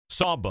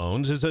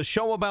Sawbones is a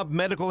show about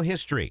medical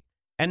history,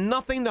 and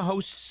nothing the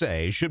hosts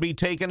say should be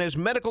taken as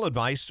medical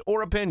advice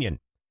or opinion.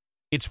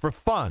 It's for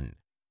fun.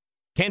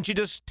 Can't you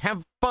just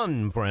have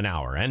fun for an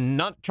hour and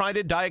not try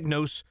to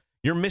diagnose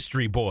your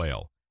mystery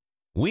boil?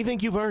 We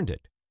think you've earned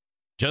it.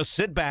 Just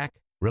sit back,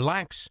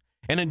 relax,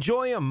 and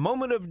enjoy a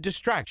moment of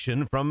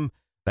distraction from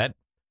that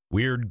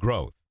weird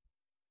growth.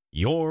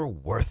 You're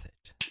worth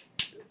it.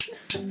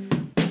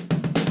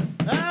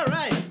 All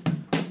right.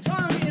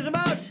 Song is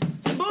about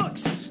some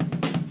books.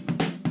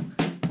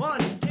 1,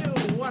 2,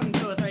 1,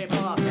 2, 3,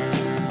 4.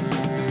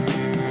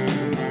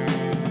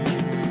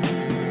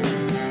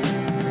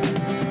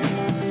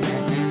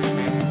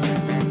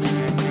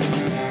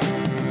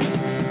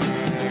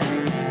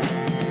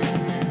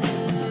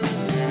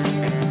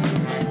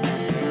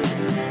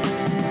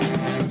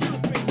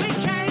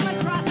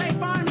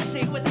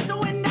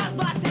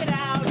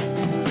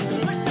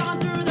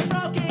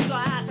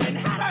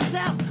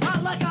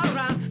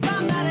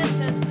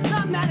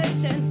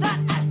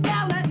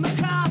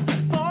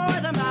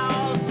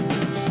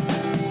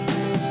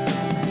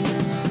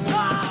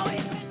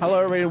 Hello,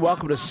 everybody, and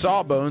welcome to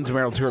Sawbones, a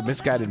marital tour of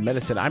misguided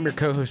medicine. I'm your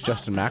co-host,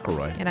 Justin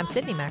McElroy. And I'm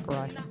Sydney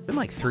McElroy. It's been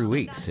like 3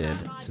 weeks, Sid,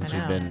 since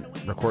we've been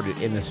recorded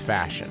in this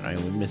fashion. I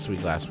mean, we missed a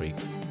week last week.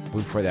 The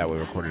week before that, we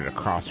recorded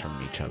across from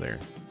each other.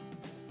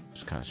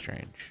 It's kind of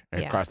strange.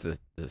 Yeah. Across the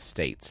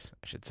states,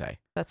 I should say.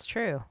 That's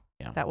true.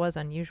 Yeah. That was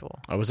unusual.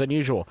 It was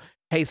unusual.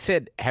 Hey,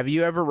 Sid, have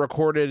you ever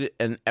recorded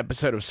an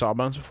episode of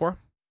Sawbones before?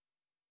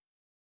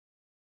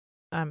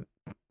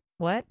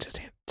 What?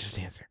 Just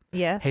answer.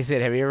 Yes. Hey,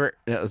 Sid, have you ever...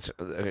 No,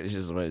 I'm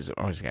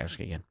just ask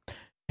again.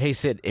 Hey,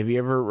 Sid, have you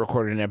ever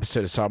recorded an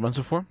episode of Sawbones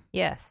before?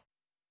 Yes.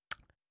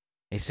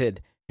 Hey,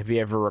 Sid, have you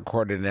ever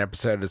recorded an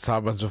episode of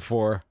Sawbones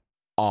before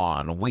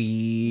on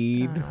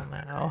weed?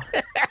 Oh, no.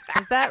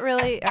 Is that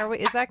really...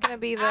 Is that going to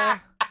be the...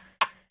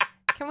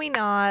 Can we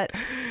not?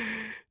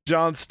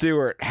 Jon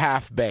Stewart,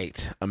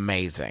 Half-Baked.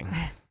 Amazing.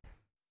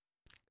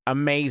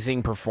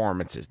 Amazing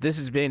performances. This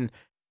has been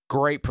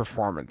great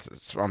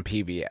performances on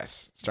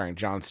PBS, starring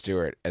Jon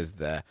Stewart as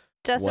the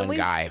Justin, one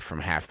guy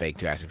from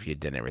Half-Baked who asked if he had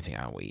done everything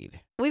on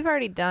weed. We've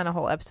already done a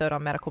whole episode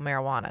on medical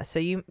marijuana, so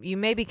you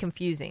may be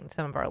confusing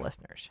some of our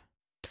listeners.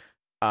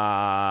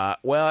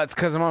 Well, it's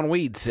because I'm on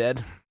weed,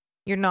 Sid.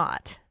 You're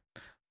not.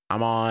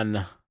 I'm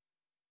on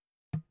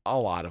a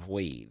lot of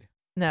weed.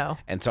 No.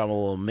 And so I'm a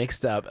little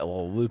mixed up, a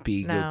little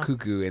loopy, No. go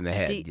cuckoo in the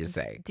head, you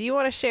say. Do you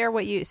want to share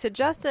what you... So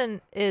Justin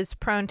is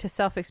prone to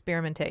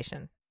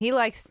self-experimentation. He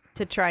likes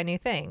to try new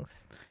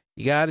things.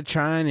 You got to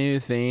try new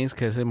things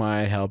because it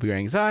might help your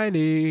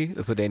anxiety.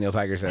 That's what Daniel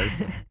Tiger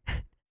says.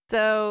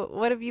 So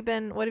what have you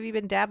been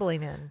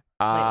dabbling in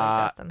lately,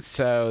 Justin?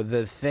 So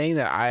the thing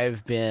that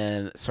I've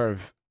been sort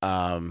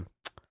of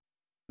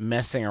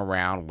messing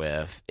around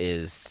with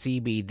is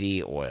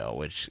CBD oil,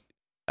 which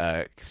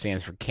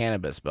stands for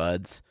cannabis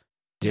buds.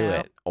 Do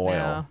it oil.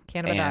 No,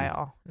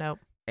 cannabidiol. Nope.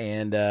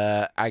 And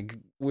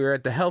we were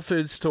at the health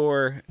food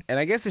store, and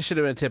I guess it should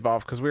have been a tip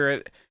off because we were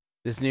at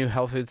this new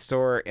health food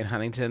store in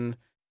Huntington,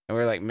 and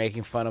we were like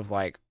making fun of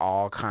like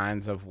all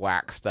kinds of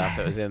whack stuff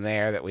that was in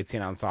there that we'd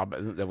seen on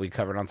that we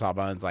covered on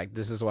Sawbones. Like,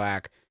 this is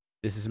whack,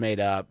 this is made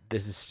up,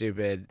 this is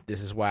stupid,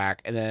 this is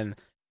whack. And then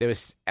there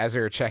was, as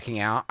we were checking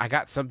out, I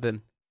got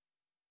something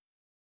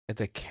at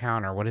the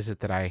counter. What is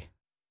it that I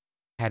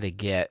had to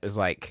get? It was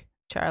like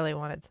Charlie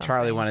wanted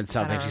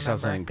something. She saw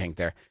something pink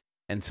there,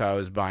 and so I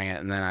was buying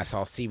it. And then I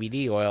saw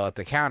CBD oil at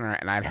the counter,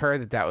 and I'd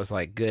heard that was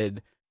like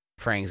good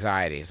for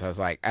anxiety. So I was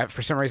like,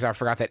 for some reason, I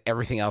forgot that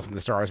everything else in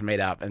the store was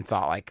made up and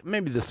thought like,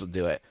 maybe this will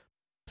do it.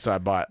 So I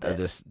bought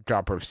this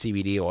dropper of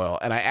CBD oil,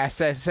 and I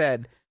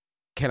said,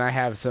 can I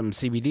have some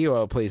CBD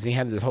oil, please? And he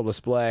had this whole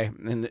display,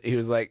 and he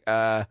was like,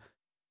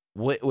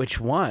 which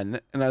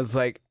one? And I was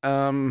like,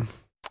 I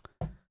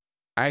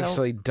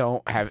actually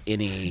don't have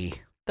any.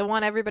 The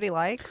one everybody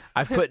likes?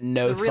 I put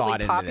no the really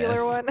thought into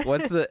popular this.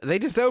 One? They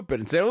just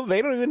opened. So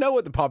they don't even know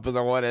what the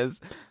popular one is.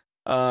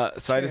 So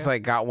true. I just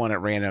like got one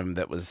at random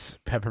that was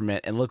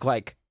peppermint and looked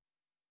like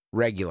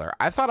regular.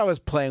 I thought I was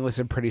playing with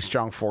some pretty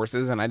strong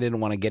forces, and I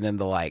didn't want to get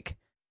into like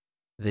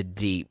the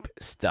deep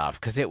stuff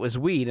because it was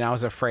weed, and I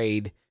was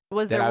afraid.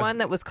 Was there one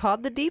that was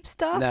called the deep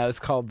stuff? No, it's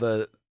called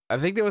I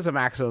think there was a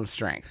maximum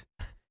strength,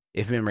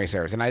 if memory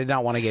serves, and I did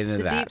not want to get into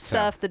the that. Deep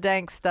stuff, the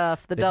dank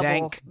stuff, the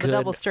dank,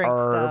 double strength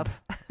herb,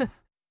 stuff.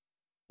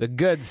 The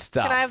good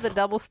stuff. Can I have the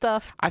double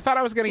stuff? I thought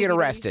I was going to get CBD?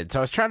 arrested, so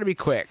I was trying to be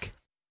quick.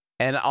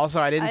 And also,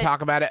 I didn't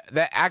talk about it.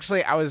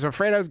 I was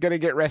afraid I was going to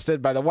get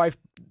arrested by the wife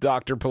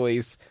doctor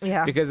police.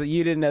 Yeah. Because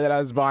you didn't know that I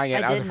was buying it.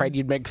 I was didn't. afraid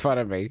you'd make fun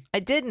of me. I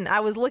didn't. I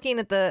was looking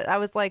at I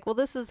was like, well,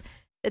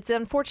 it's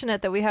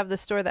unfortunate that we have this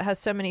store that has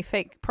so many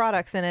fake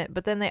products in it,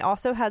 but then they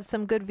also had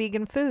some good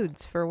vegan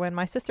foods for when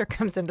my sister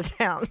comes into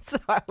town. So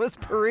I was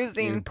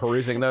perusing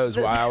those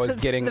while I was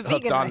getting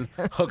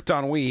hooked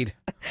on weed.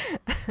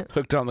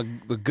 Hooked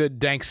on the good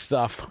dank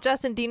stuff.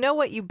 Justin, do you know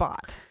what you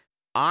bought?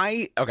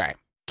 Okay,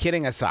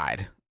 kidding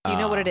aside. Do you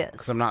know what it is?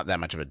 Because I'm not that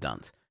much of a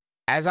dunce.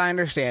 As I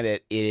understand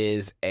it, it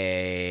is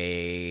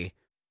a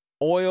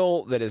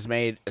oil that is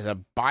made as a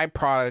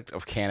byproduct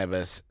of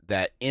cannabis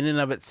that in and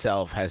of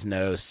itself has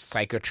no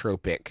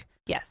psychotropic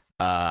Yes,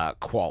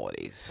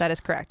 qualities. that is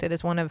correct. It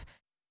is one of,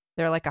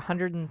 there are like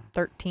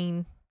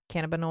 113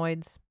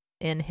 cannabinoids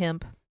in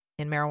hemp,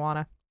 in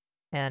marijuana,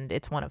 and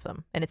it's one of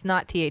them. And it's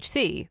not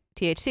THC.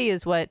 THC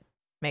is what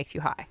makes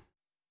you high.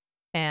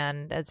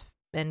 And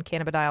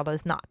cannabidiol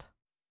does not.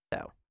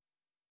 So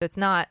it's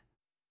not,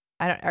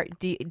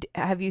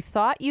 have you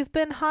thought you've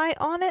been high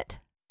on it?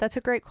 That's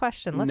a great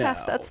question.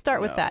 Let's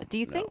start with that. Do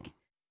you think,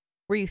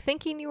 were you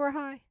thinking you were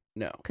high?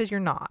 No. Because you're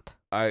not.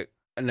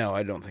 No,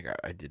 I don't think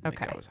I did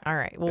think I was high. All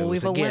right. Well,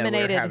 we've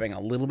eliminated. We're having a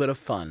little bit of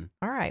fun.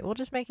 All right. Well,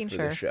 just making for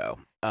sure. the show.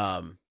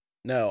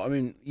 No, I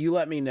mean, you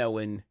let me know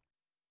when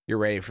you're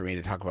ready for me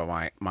to talk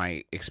about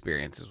my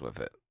experiences with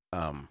it.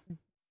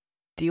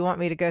 Do you want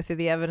me to go through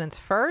the evidence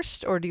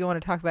first, or do you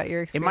want to talk about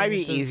your experience? It might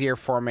be easier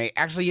for me.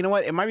 Actually, you know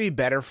what? It might be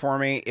better for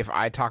me if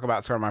I talk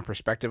about sort of my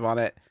perspective on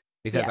it,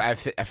 because I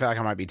feel like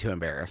I might be too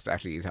embarrassed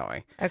after you tell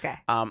me. Okay.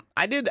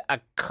 I did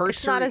a cursory.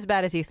 It's not as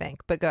bad as you think,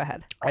 but go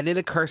ahead. I did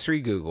a cursory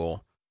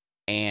Google,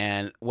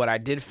 and what I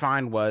did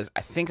find was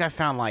I think I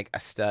found like a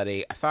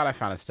study. I thought I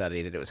found a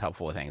study that it was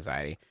helpful with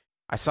anxiety.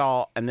 I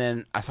saw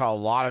a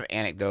lot of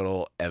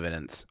anecdotal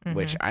evidence,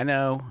 which I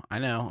know.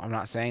 I'm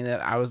not saying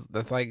that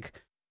that's like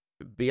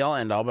be all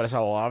end all, but I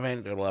saw a lot of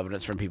anecdotal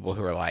evidence from people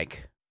who are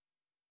like,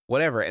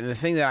 whatever. And the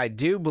thing that I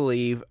do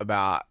believe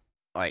about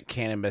like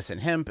cannabis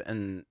and hemp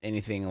and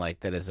anything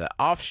like that is an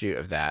offshoot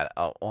of that,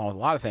 along with a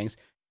lot of things,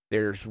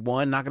 there's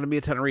one, not going to be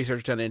a ton of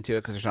research done into it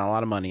because there's not a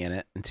lot of money in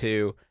it. And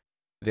two,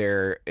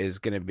 there is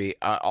going to be,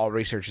 all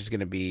research is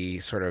going to be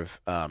sort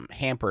of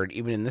hampered,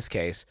 even in this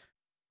case,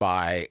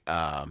 by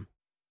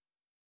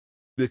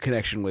the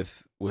connection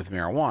with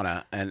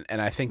marijuana. And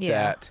I think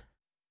that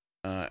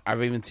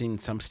I've even seen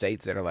some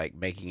states that are like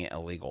making it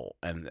illegal.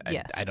 And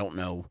I don't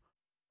know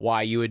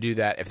why you would do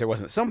that if there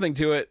wasn't something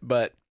to it.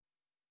 But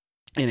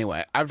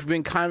anyway, I've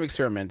been kind of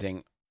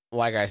experimenting.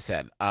 Like I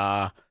said,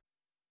 kind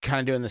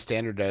of doing the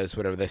standard dose,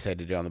 whatever they say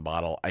to do on the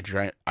bottle.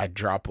 I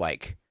drop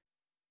like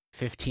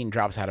 15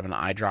 drops out of an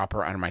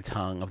eyedropper under my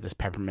tongue of this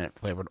peppermint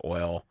flavored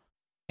oil.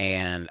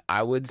 And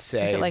I would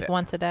say... Is it like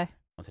once a day?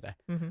 Once a day.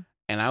 Mm-hmm.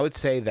 And I would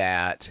say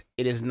that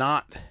it is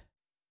not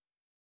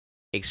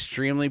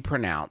extremely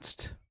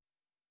pronounced,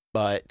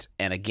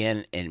 and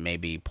again, it may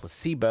be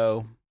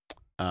placebo,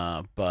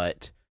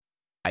 but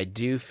I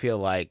do feel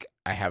like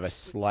I have a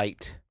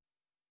slight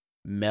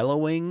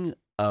mellowing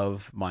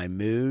of my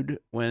mood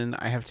when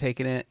I have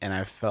taken it, and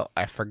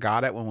I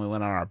forgot it when we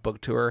went on our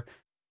book tour,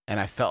 and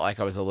I felt like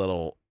I was a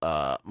little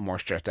more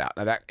stressed out.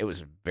 Now it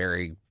was a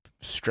very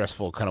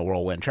stressful kind of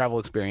whirlwind travel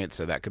experience,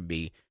 so that could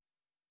be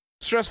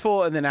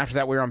stressful. And then after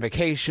that, we were on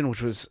vacation,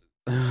 which was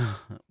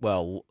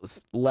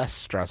less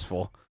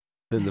stressful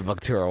than the book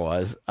tour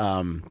was.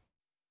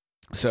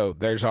 So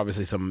there's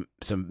obviously some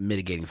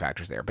mitigating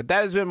factors there, but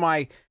that has been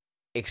my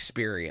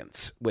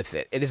experience with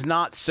it. It is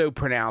not so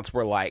pronounced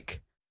where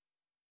like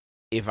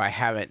if I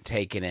haven't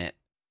taken it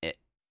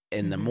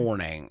in the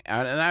morning,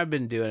 and I've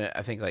been doing it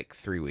I think like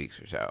 3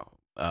 weeks or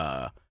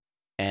so,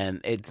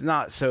 and it's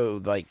not so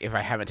like if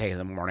I haven't taken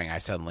it in the morning, I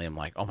suddenly am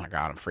like, oh my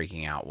God, I'm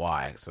freaking out.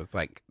 Why? So it's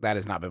like that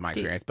has not been my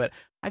experience, but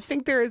I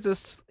think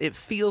it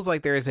feels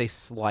like there is a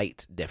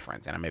slight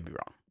difference, and I may be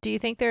wrong. Do you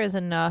think there is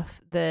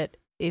enough that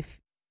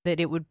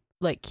it would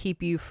like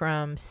keep you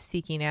from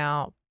seeking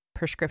out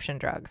prescription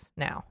drugs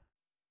now?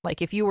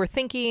 Like if you were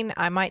thinking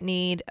I might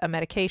need a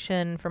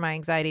medication for my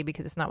anxiety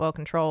because it's not well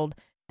controlled,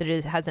 that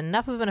it has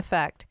enough of an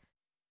effect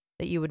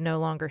that you would no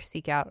longer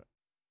seek out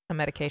a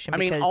medication. I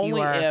mean,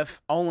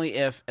 because only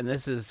if, and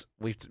this is,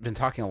 we've been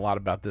talking a lot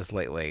about this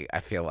lately.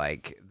 I feel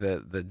like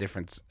the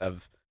difference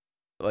of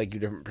like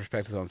your different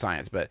perspectives on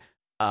science, but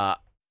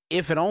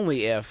if and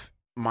only if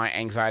my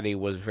anxiety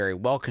was very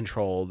well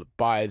controlled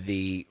by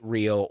the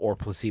real or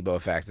placebo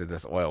effect that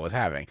this oil was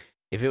having.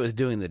 If it was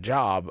doing the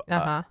job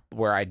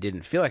where I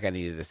didn't feel like I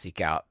needed to seek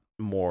out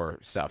more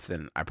stuff,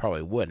 then I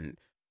probably wouldn't.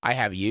 I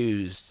have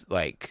used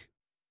like,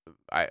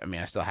 I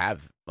still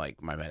have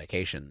like my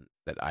medication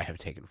that I have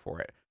taken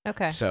for it.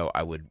 Okay. So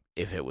I would,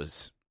 if it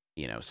was,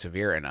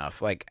 severe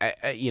enough, like,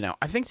 I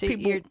think so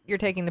people. You're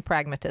taking the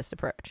pragmatist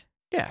approach.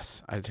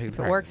 Yes, I take. If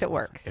it works, it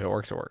works. If it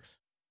works, it works.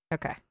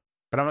 Okay.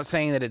 But I'm not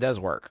saying that it does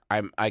work.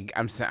 I'm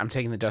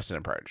taking the Justin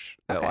approach.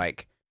 That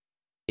like,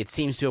 it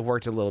seems to have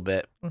worked a little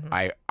bit.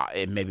 Mm-hmm.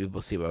 It may be a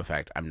placebo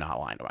effect. I'm not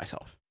lying to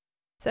myself.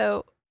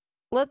 So,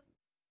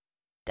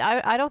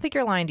 I don't think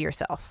you're lying to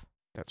yourself.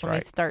 That's Let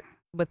right. me start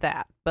with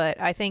that. But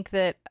I think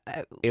that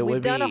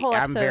we've done a whole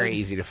episode. I'm very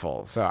easy to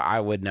fool, so I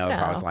would know if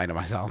I was lying to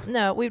myself.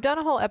 No, we've done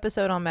a whole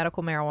episode on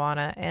medical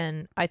marijuana,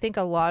 and I think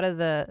a lot of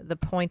the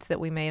points that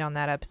we made on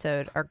that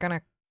episode are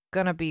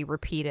gonna be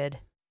repeated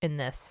in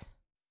this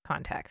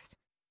context.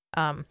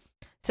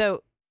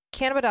 So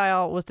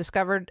cannabidiol was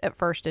discovered at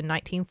first in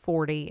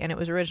 1940, and it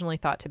was originally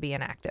thought to be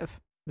inactive.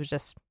 It was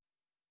just,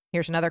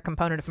 here's another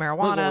component of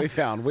marijuana. Look what we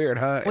found. Weird,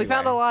 huh? We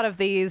found a lot of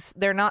these.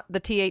 They're not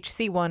the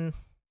THC one.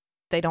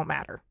 They don't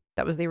matter.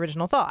 That was the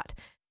original thought.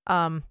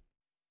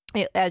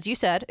 As you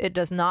said, it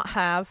does not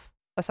have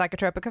a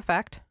psychotropic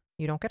effect.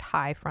 You don't get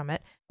high from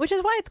it, which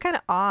is why it's kind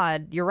of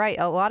odd. You're right.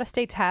 A lot of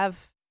states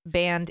have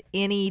banned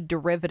any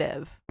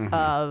derivative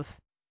of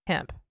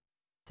hemp.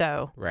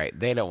 So right,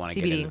 they don't want to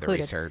CBD get into included.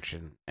 the research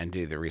and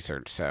do the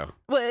research. So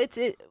well,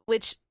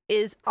 which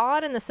is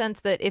odd in the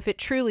sense that if it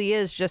truly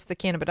is just the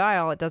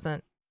cannabidiol,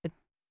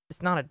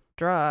 it's not a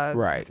drug.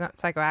 Right. It's not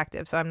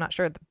psychoactive. So I'm not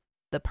sure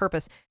the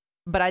purpose.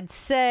 But I'd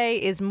say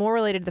is more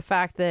related to the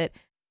fact that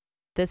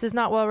this is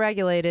not well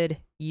regulated.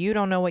 You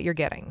don't know what you're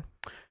getting.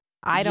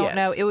 I don't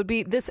know.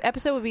 This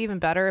episode would be even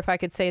better if I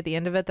could say at the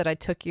end of it that I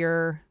took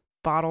your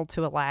bottle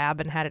to a lab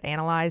and had it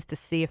analyzed to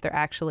see if there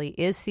actually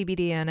is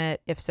CBD in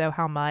it. If so,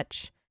 how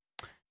much?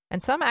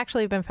 And some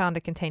actually have been found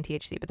to contain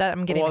THC, but that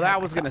I'm getting. Well, ahead that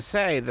of was going to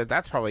say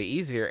that's probably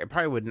easier. It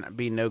probably wouldn't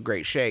be no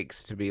great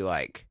shakes to be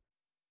like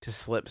to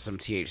slip some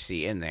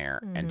THC in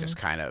there and just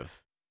kind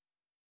of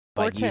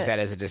like use that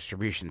as a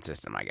distribution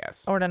system, I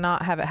guess. Or to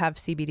not have it have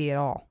CBD at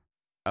all.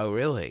 Oh,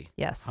 really?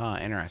 Yes. Oh,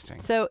 interesting.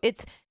 So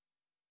it's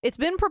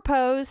been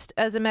proposed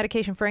as a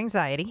medication for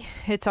anxiety.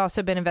 It's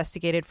also been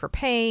investigated for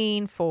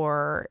pain,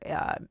 for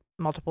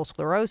multiple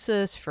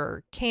sclerosis,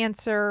 for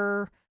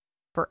cancer,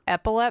 for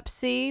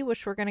epilepsy,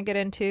 which we're going to get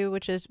into,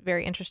 which is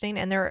very interesting.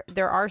 And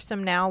there are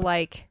some now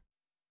like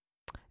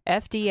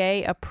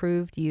FDA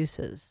approved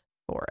uses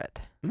for it.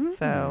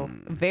 So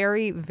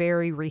very,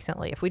 very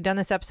recently. If we'd done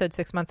this episode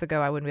 6 months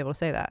ago, I wouldn't be able to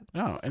say that.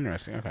 Oh,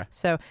 interesting. Okay.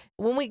 So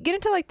when we get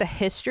into like the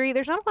history,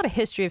 there's not a lot of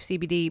history of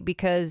CBD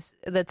because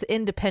that's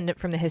independent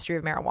from the history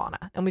of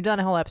marijuana. And we've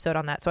done a whole episode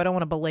on that. So I don't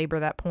want to belabor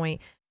that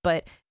point.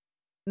 But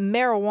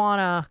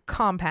marijuana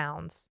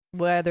compounds,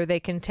 whether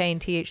they contain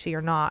THC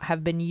or not,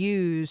 have been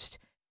used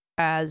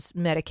as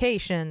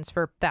medications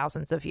for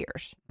thousands of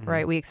years,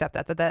 right? We accept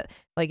that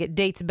like it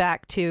dates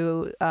back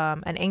to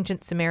an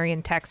ancient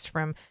Sumerian text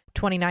from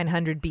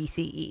 2900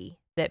 BCE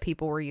that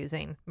people were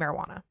using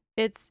marijuana.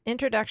 Its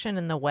introduction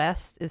in the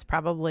West is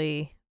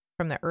probably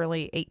from the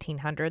early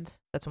 1800s.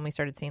 That's when we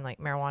started seeing like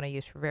marijuana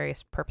used for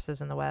various purposes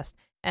in the West.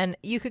 And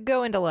you could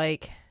go into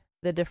like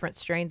the different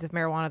strains of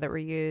marijuana that were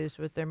used.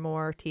 Was there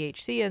more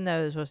THC in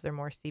those? Was there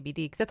more CBD?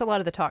 Because that's a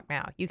lot of the talk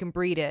now. You can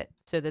breed it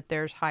so that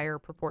there's higher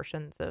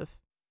proportions of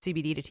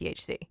CBD to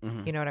THC.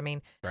 You know what I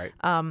mean? Right.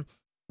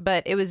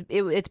 But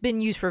it's been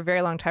used for a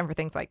very long time for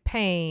things like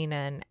pain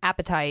and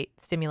appetite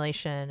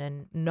stimulation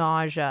and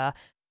nausea.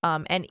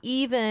 And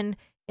even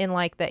in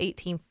like the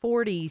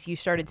 1840s, you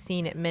started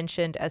seeing it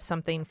mentioned as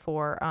something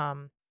for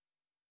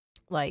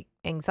like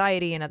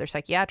anxiety and other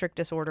psychiatric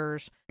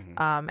disorders,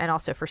 and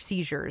also for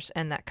seizures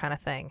and that kind of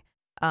thing.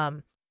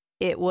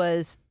 It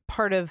was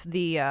part of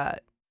the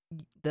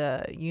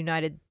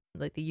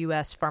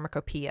U.S.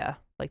 pharmacopoeia,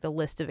 like the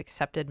list of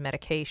accepted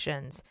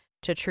medications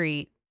to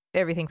treat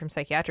everything from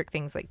psychiatric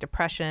things like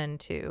depression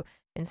to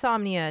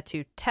insomnia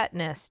to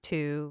tetanus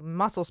to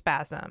muscle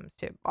spasms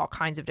to all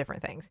kinds of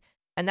different things.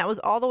 And that was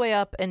all the way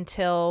up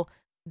until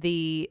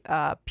the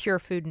Pure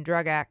Food and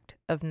Drug Act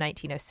of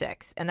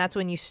 1906. And that's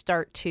when you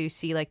start to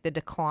see like the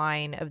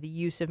decline of the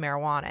use of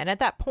marijuana. And at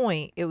that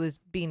point, it was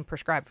being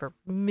prescribed for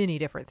many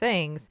different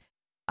things.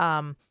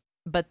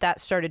 But that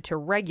started to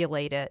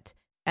regulate it.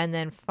 And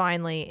then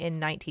finally in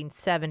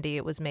 1970,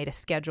 it was made a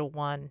Schedule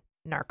I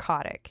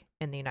narcotic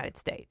in the United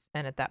States.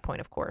 And at that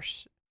point, of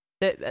course,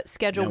 the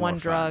Schedule I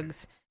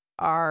drugs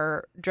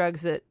are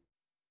drugs that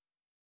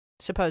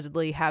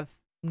supposedly have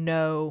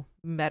no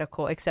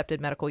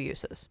accepted medical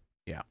uses.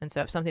 Yeah. And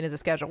so if something is a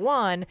Schedule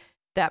I,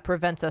 that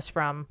prevents us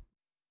from,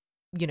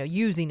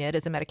 using it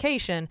as a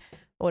medication.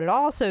 What it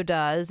also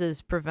does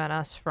is prevent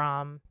us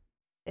from,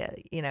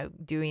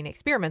 doing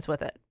experiments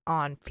with it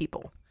on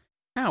people.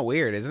 Kind of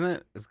weird, isn't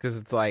it? It's because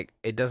it's like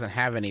it doesn't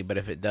have any, but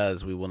if it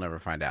does, we will never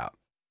find out.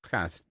 It's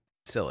kind of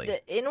silly.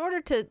 In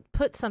order to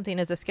put something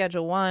as a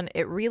Schedule I,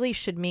 it really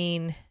should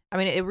be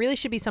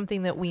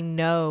something that we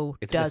know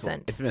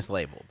doesn't. It's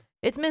mislabeled.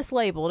 It's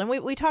mislabeled.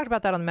 And we talked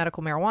about that on the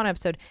medical marijuana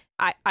episode.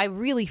 I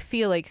really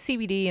feel like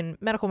CBD and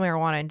medical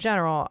marijuana in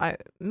general,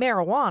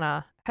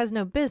 marijuana has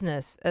no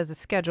business as a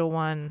Schedule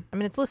I. I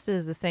mean, it's listed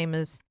as the same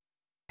as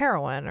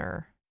heroin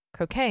or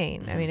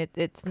cocaine. I mean,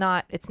 it's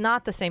not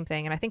the same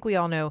thing. And I think we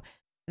all know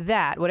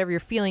that whatever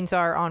your feelings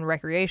are on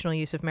recreational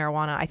use of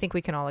marijuana, I think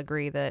we can all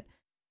agree that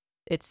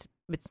it's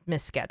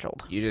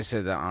misscheduled. You just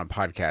said that on a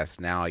podcast.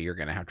 Now you're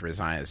going to have to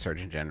resign as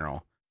Surgeon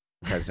General.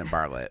 President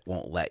Bartlett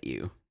won't let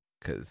you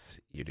because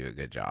you do a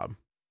good job.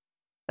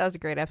 That was a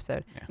great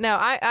episode. Yeah. No,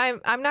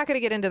 I'm not going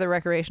to get into the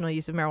recreational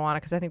use of marijuana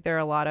because I think there are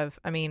a lot of,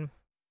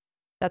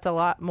 that's a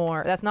lot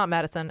more. That's not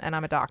medicine, and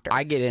I'm a doctor.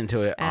 I get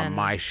into it on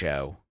my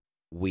show,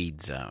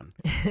 Weed Zone,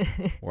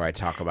 where I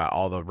talk about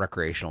all the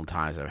recreational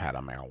times I've had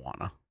on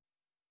marijuana.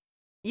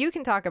 You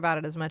can talk about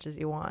it as much as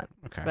you want,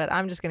 Okay. but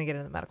I'm just going to get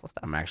into the medical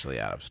stuff. I'm actually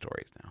out of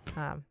stories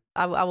now.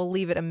 I will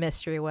leave it a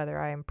mystery whether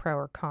I am pro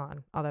or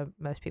con, although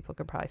most people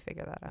could probably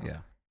figure that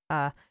out.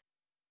 Yeah.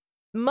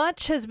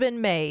 Much has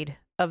been made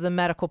of the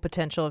medical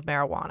potential of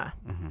marijuana,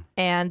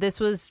 and this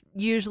was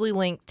usually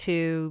linked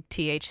to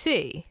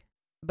THC,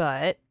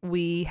 but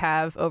we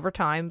have over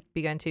time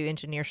begun to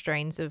engineer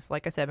strains of,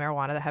 like I said,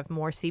 marijuana that have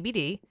more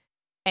CBD,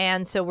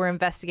 And so we're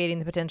investigating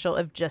the potential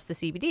of just the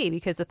CBD,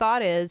 because the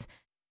thought is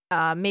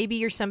maybe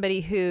you're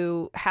somebody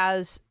who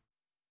has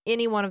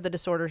any one of the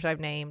disorders I've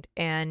named,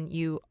 and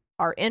you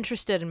are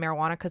interested in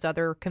marijuana because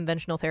other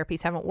conventional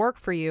therapies haven't worked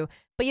for you,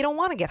 but you don't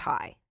want to get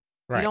high.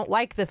 Right. You don't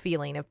like the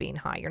feeling of being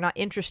high. You're not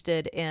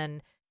interested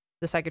in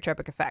the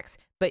psychotropic effects.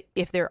 But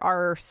if there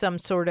are some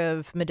sort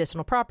of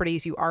medicinal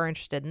properties, you are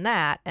interested in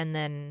that, and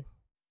then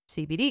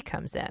CBD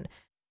comes in,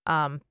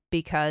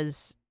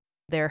 because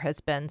there has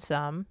been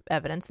some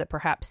evidence that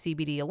perhaps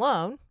CBD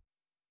alone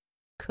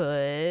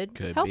could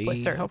help with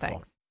certain helpful.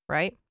 things,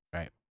 right?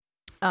 Right.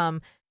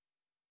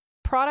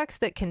 Products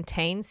that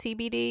contain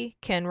CBD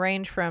can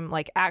range from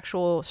like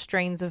actual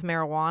strains of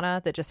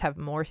marijuana that just have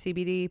more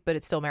CBD, but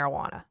it's still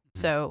marijuana.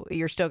 So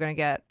you're still going to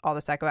get all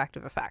the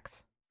psychoactive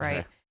effects,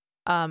 right?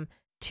 Okay.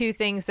 To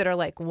things that are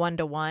like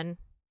 1-to-1,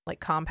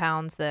 like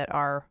compounds that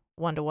are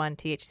 1-to-1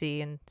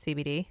 THC and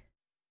CBD,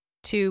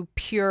 to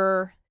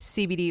pure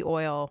CBD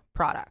oil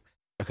products,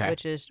 Okay.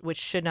 which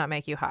should not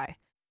make you high.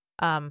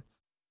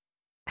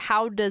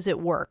 How does it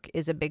work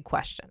is a big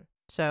question.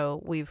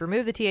 So we've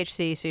removed the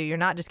THC, so you're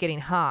not just getting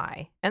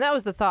high. And that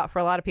was the thought for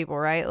a lot of people,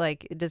 right?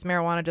 Like, does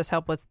marijuana just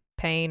help with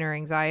pain or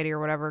anxiety or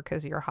whatever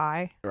because you're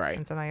high? Right.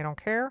 And so now you don't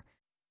care?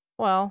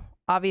 Well,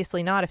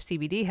 obviously not if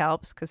CBD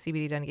helps, because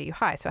CBD doesn't get you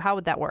high. So how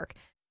would that work?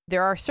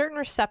 There are certain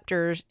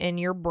receptors in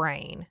your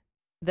brain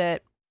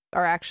that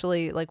are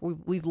actually, like,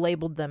 we've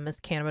labeled them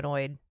as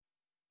cannabinoid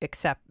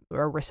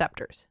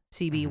receptors.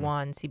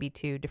 CB1,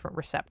 CB2, different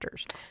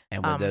receptors.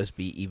 And would those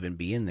even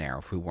be in there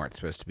if we weren't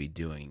supposed to be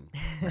doing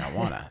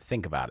marijuana?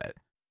 Think about it.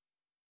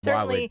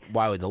 Certainly,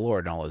 Why would the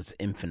Lord, in all his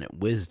infinite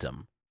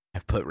wisdom,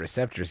 have put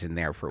receptors in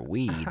there for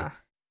weed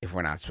if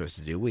we're not supposed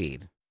to do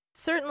weed?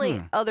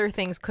 Certainly other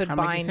things could How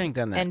makes you bind think,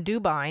 doesn't it? and do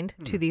bind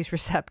to these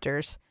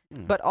receptors,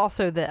 but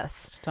also this.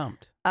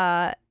 Stumped.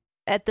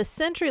 At the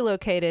centrally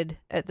located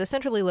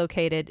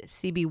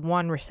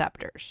CB1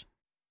 receptors,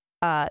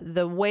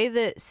 the way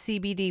that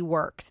CBD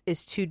works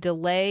is to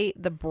delay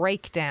the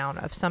breakdown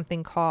of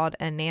something called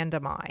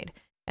anandamide.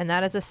 And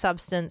that is a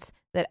substance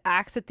that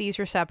acts at these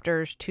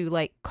receptors to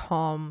like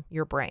calm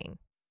your brain.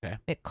 Okay.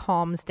 It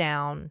calms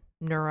down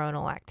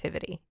neuronal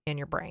activity in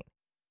your brain.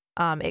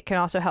 It can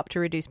also help to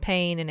reduce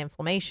pain and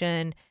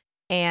inflammation.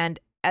 And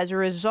as a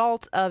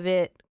result of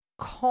it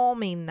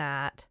calming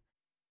that,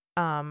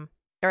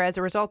 or as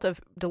a result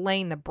of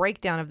delaying the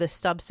breakdown of this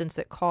substance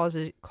that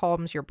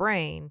calms your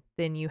brain,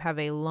 then you have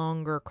a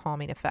longer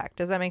calming effect.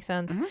 Does that make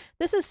sense? Mm-hmm.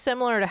 This is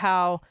similar to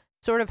how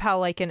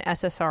like an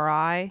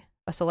SSRI,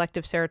 a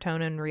selective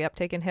serotonin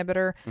reuptake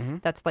inhibitor,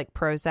 that's like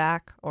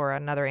Prozac or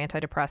another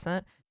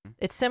antidepressant.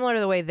 It's similar to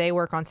the way they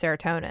work on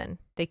serotonin.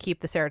 They keep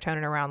the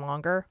serotonin around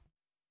longer.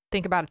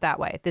 Think about it that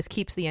way. This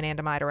keeps the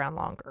anandamide around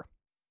longer.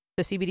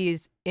 So CBD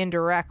is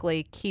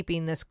indirectly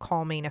keeping this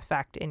calming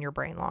effect in your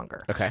brain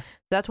longer. Okay.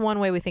 That's one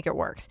way we think it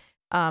works.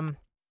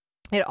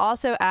 It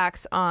also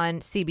acts on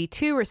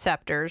CB2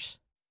 receptors,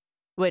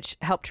 which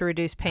help to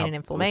reduce pain and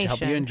inflammation.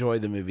 Help you enjoy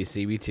the movie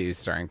CB2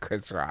 starring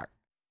Chris Rock.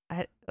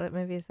 What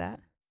movie is that?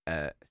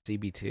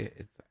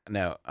 CB2.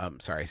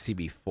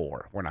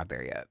 CB4. We're not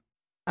there yet.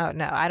 Oh,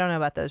 no, I don't know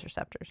about those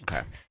receptors.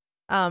 Okay.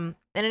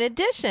 And in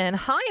addition,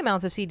 high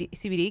amounts of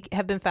CBD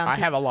have been found I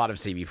have a lot of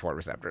CB4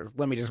 receptors.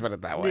 Let me just put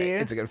it that way.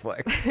 It's a good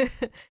flick.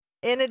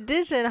 In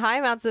addition, high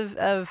amounts of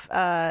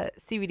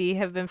CBD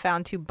have been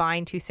found to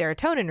bind to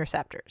serotonin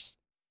receptors.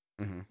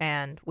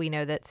 And we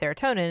know that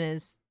serotonin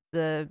is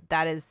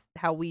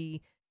how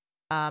we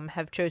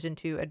have chosen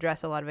to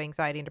address a lot of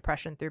anxiety and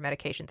depression through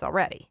medications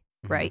already,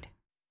 right?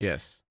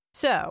 Yes.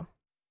 So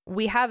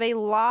we have a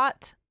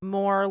lot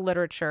more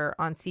literature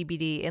on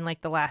CBD in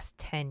like the last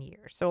 10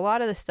 years. So a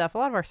lot of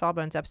our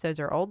Sawbones episodes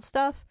are old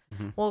stuff.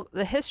 Well,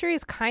 the history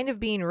is kind of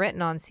being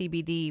written on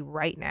CBD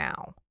right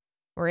now.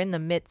 We're in the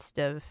midst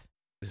of...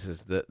 This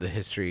is the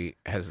history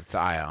has its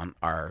eye on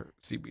our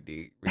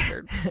CBD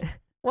research.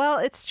 Well,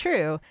 it's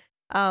true.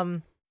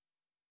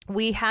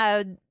 We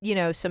had,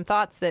 some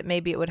thoughts that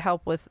maybe it would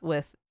help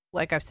with,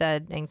 like I've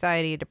said,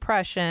 anxiety,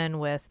 depression,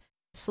 with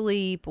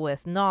sleep,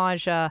 with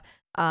nausea.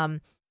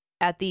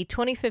 At the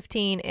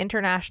 2015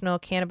 International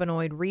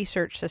Cannabinoid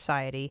Research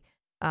Society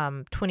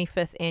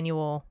 25th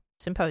Annual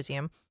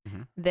Symposium,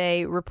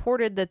 they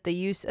reported that the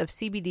use of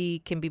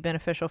CBD can be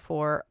beneficial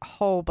for a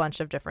whole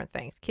bunch of different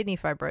things: kidney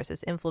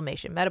fibrosis,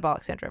 inflammation,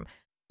 metabolic syndrome,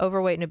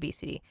 overweight and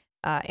obesity,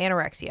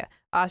 anorexia,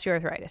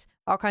 osteoarthritis,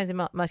 all kinds of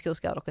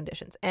musculoskeletal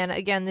conditions. And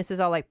again, this is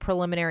all like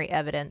preliminary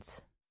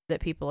evidence that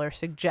people are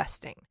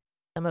suggesting.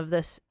 Some of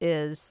this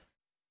is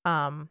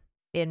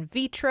in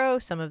vitro,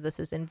 some of this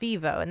is in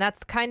vivo, and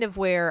that's kind of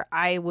where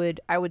I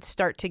would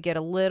start to get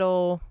a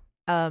little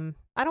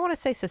I don't want to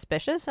say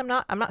suspicious. I'm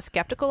not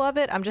skeptical of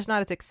it. I'm just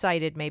not as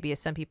excited maybe as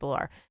some people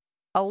are.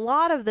 A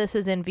lot of this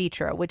is in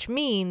vitro, which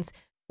means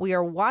we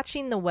are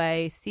watching the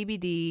way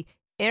CBD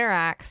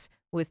interacts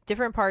with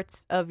different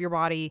parts of your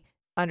body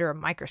under a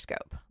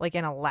microscope, like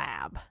in a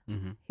lab.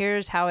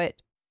 Here's how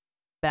it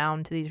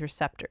bound to these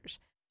receptors.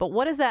 But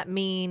what does that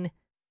mean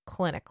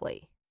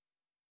clinically?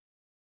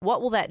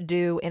 What will that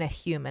do in a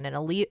human, in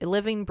a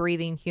living,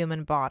 breathing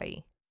human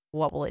body?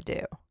 what will it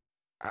do?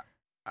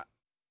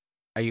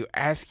 Are you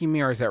asking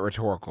me, or is that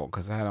rhetorical?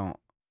 Because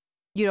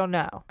You don't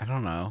know. I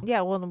don't know.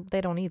 Yeah, well, they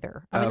don't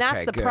either. I mean, Okay,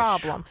 that's the good.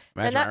 problem.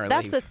 Imagine And our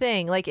that's the relief.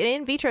 thing. Like, an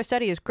in vitro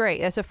study is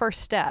great. That's a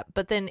first step.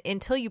 But then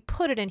until you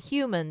put it in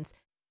humans,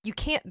 you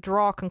can't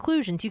draw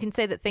conclusions. You can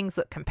say that things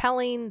look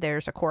compelling.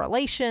 There's a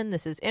correlation.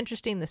 This is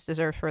interesting. This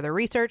deserves further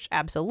research.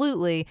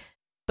 Absolutely.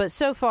 But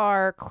so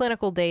far,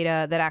 clinical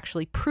data that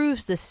actually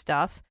proves this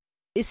stuff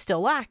is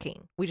still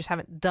lacking. We just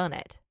haven't done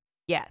it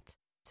yet.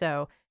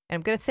 So, and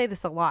I'm going to say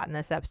this a lot in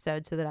this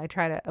episode so that I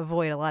try to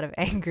avoid a lot of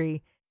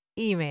angry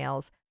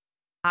emails.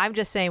 I'm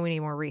just saying we need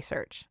more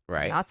research.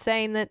 Right. I'm not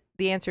saying that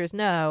the answer is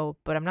no,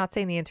 but I'm not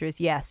saying the answer is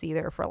yes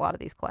either for a lot of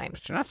these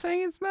claims. But you're not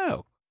saying it's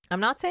no. I'm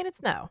not saying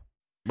it's no.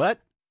 But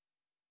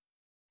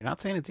you're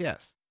not saying it's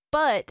yes.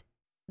 But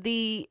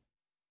the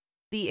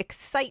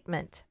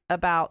excitement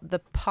about the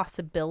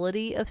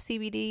possibility of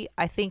CBD,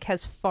 I think,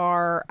 has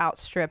far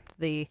outstripped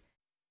the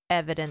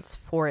evidence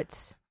for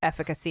its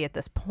efficacy at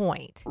this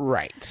point.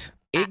 Right.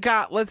 It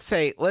got, let's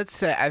say,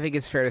 I think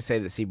it's fair to say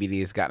that CBD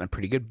has gotten a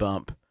pretty good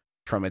bump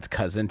from its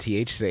cousin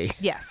THC.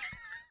 Yes.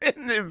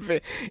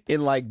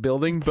 in like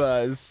building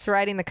buzz. It's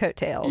riding the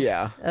coattails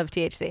of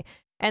THC.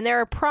 And there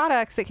are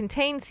products that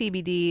contain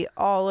CBD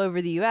all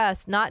over the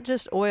U.S., not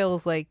just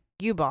oils like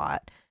you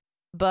bought,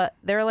 but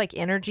there are like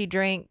energy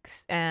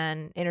drinks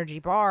and energy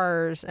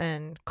bars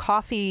and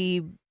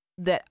coffee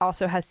that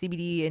also has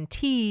CBD and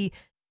tea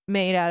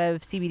made out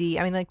of CBD.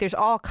 I mean, like there's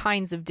all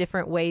kinds of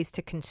different ways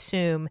to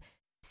consume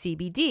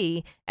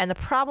CBD. And the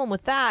problem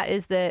with that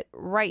is that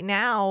right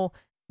now,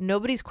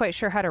 nobody's quite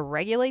sure how to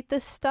regulate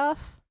this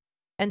stuff.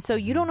 And so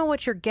you don't know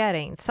what you're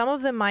getting. Some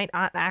of them might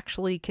not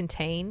actually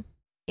contain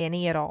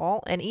any at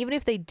all. And even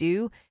if they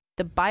do,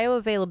 the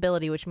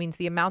bioavailability, which means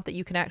the amount that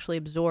you can actually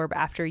absorb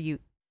after you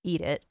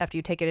eat it, after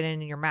you take it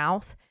in your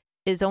mouth,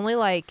 is only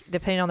like,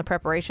 depending on the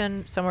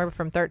preparation, somewhere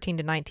from 13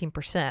 to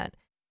 19%.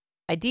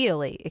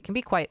 Ideally, it can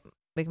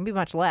be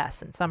much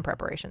less in some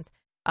preparations.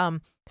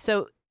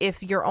 So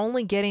if you're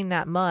only getting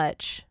that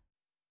much,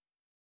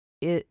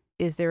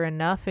 is there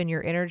enough in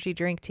your energy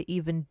drink to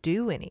even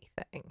do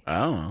anything? I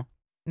don't know.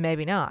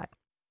 Maybe not.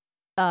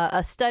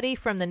 A study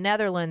from the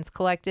Netherlands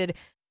collected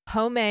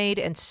homemade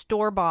and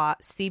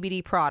store-bought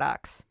CBD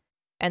products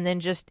and then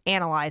just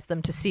analyzed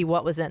them to see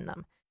what was in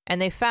them. And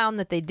they found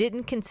that they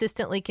didn't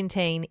consistently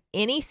contain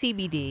any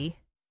CBD,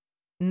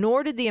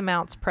 nor did the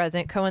amounts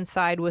present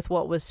coincide with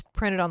what was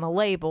printed on the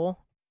label,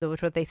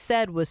 which what they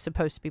said was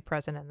supposed to be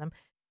present in them.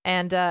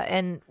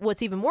 And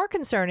what's even more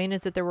concerning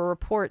is that there were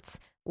reports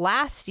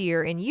last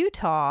year in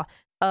Utah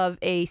of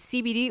a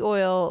CBD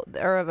oil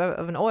or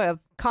of an oil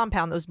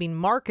compound that was being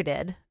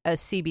marketed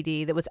as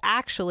CBD that was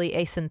actually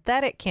a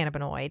synthetic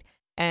cannabinoid.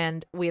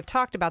 And we have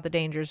talked about the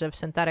dangers of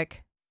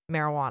synthetic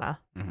marijuana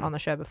on the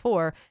show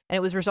before, and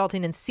it was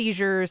resulting in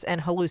seizures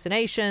and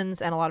hallucinations,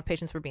 and a lot of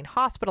patients were being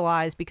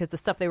hospitalized because the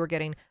stuff they were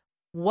getting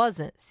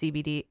wasn't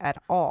CBD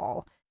at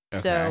all.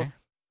 Okay. So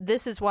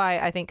this is why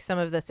I think some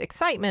of this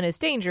excitement is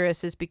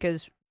dangerous, is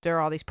because there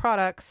are all these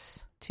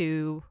products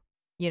to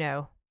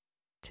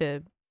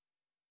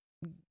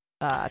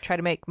try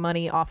to make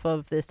money off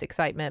of this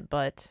excitement,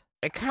 but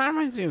It kind of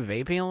reminds me of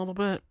vaping a little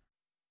bit.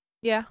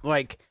 yeah.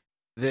 Like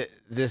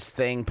this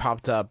thing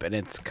popped up and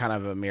it's kind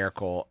of a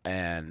miracle,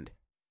 and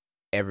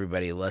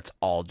let's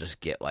all just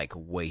get like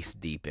waist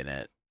deep in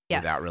it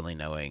Yes. without really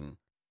knowing.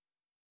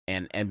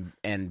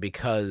 And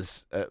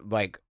because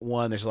like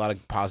one, there's a lot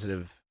of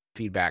positive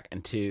feedback,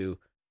 and two,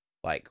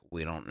 like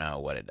we don't know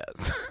what it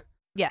does.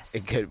 Yes.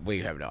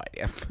 We have no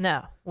idea.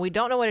 No, we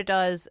don't know what it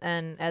does,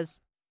 and as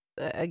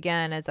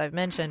I've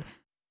mentioned,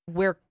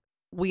 we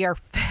are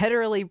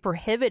federally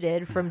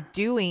prohibited from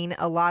doing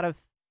a lot of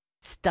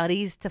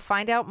studies to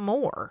find out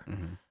more.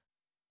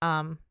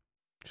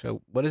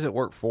 So what does it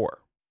work for?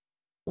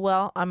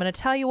 Well, I'm going to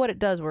tell you what it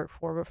does work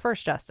for, but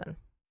first, Justin,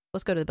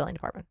 let's go to the billing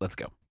department. Let's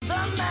go. The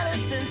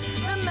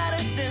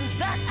medicines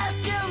that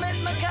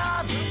escalate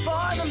macabre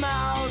for the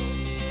mouth.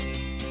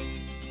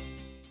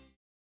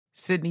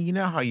 Sydney, you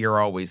know how you're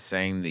always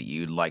saying that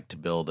you'd like to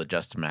build a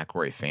Justin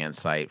McElroy fan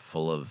site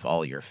full of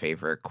all your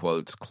favorite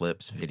quotes,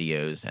 clips,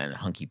 videos, and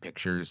hunky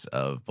pictures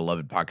of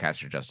beloved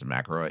podcaster Justin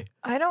McElroy?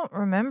 I don't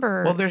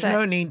remember. Well, there's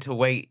no need to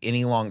wait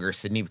any longer,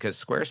 Sydney,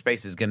 because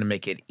Squarespace is going to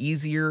make it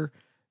easier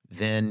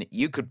than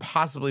you could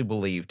possibly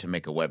believe to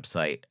make a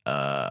website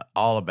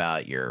all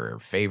about your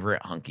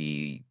favorite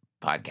hunky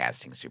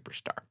podcasting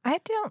superstar. I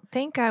don't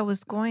think I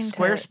was going to.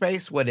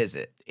 Squarespace, what is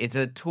it? It's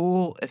a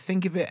tool.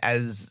 Think of it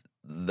as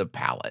the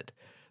palette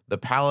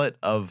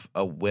of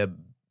a web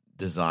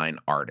design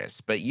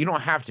artist. But you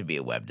don't have to be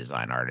a web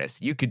design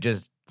artist. You could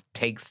just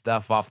take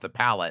stuff off the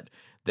palette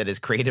that is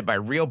created by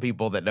real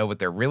people that know what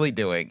they're really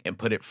doing and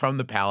put it from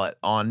the palette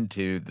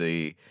onto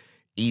the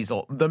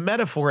easel. The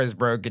metaphor is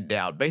broken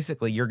down.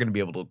 Basically, you're going to be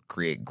able to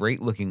create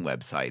great looking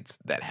websites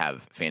that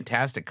have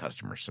fantastic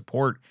customer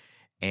support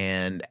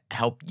and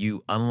help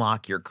you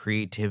unlock your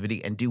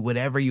creativity and do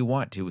whatever you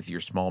want to with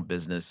your small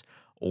business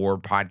or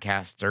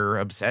podcaster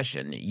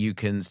obsession. You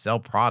can sell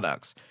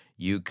products.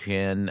 You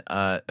can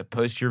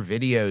post your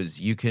videos.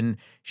 You can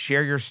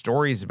share your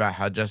stories about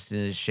how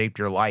Justin has shaped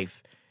your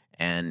life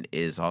and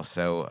is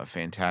also a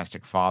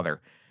fantastic father.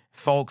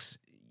 Folks,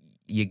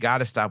 you got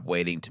to stop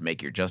waiting to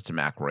make your Justin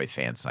McElroy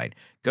fan site.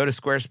 Go to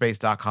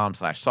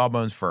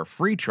squarespace.com/sawbones for a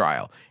free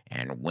trial.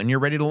 And when you're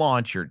ready to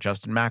launch your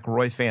Justin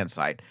McElroy fan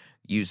site,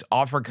 use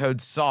offer code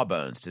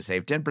SAWBONES to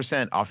save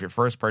 10% off your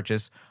first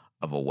purchase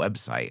of a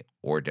website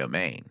or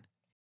domain.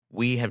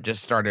 We have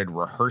just started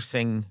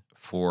rehearsing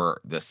for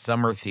the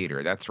summer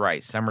theater. That's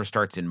right. Summer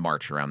starts in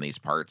March around these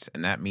parts,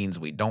 and that means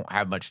we don't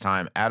have much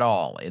time at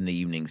all in the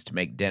evenings to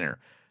make dinner.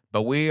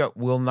 But we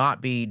will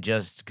not be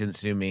just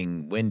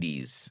consuming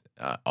Wendy's,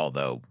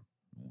 although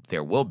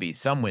there will be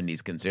some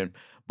Wendy's consumed,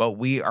 but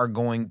we are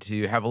going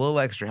to have a little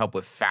extra help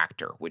with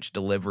Factor, which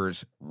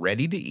delivers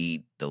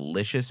ready-to-eat,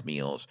 delicious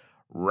meals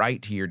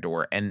right to your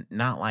door, and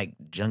not like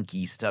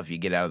junky stuff you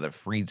get out of the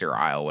freezer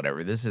aisle,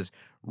 whatever. This is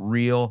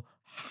real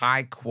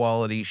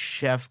high-quality,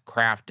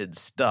 chef-crafted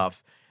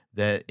stuff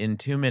that in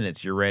 2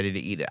 minutes you're ready to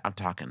eat it. I'm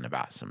talking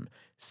about some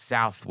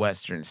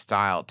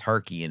Southwestern-style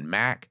turkey and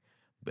mac.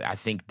 But I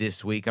think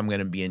this week I'm going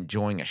to be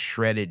enjoying a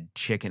shredded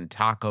chicken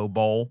taco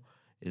bowl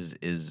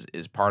is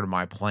part of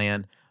my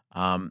plan.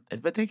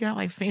 But they got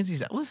like fancy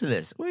stuff. Listen to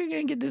this. Where are you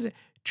going to get this?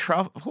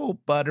 Truffle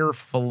butter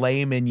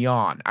filet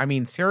mignon. I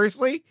mean,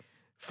 seriously?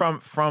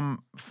 From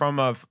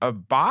a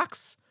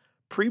box?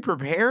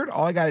 Pre-prepared,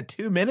 all I got is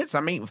 2 minutes.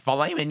 I'm eating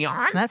filet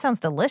mignon. That sounds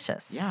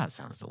delicious. Yeah, it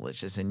sounds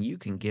delicious, and you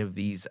can give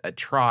these a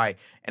try.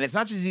 And it's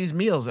not just these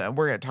meals.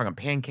 We're talking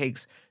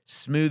pancakes,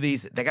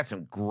 smoothies. They got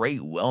some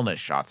great wellness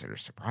shots that are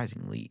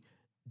surprisingly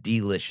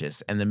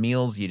delicious. And the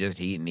meals you just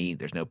eat and eat.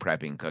 There's no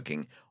prepping,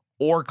 cooking,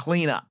 or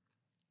cleanup.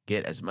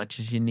 Get as much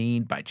as you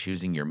need by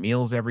choosing your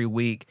meals every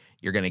week.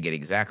 You're going to get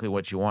exactly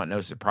what you want.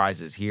 No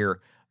surprises here.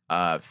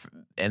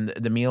 And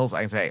the meals, I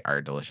can say,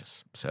 are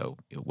delicious. So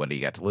what do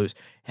you got to lose?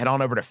 Head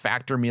on over to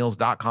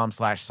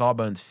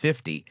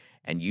factormeals.com/sawbones50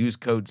 and use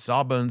code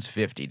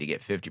sawbones50 to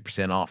get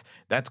 50% off.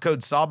 That's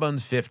code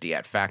sawbones50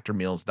 at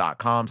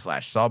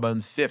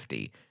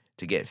factormeals.com/sawbones50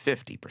 to get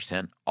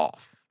 50%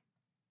 off.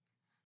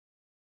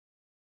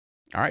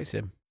 All right,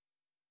 Sid.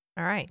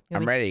 All right.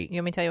 I'm ready. You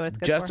want me to tell you what it's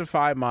good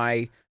Justify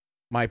my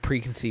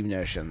preconceived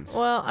notions. for?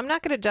 Well, I'm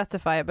not going to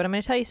justify it, but I'm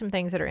going to tell you some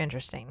things that are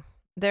interesting.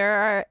 There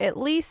are at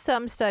least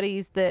some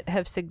studies that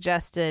have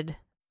suggested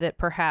that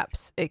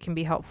perhaps it can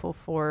be helpful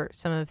for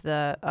some of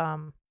the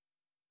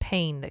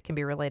pain that can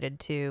be related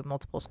to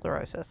multiple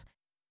sclerosis.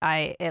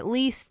 At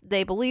least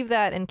they believe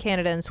that in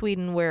Canada and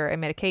Sweden, where a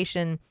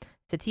medication,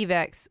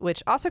 Sativex,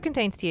 which also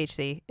contains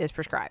THC, is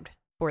prescribed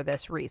for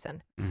this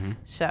reason. Mm-hmm.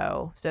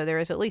 So there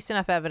is at least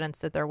enough evidence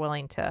that they're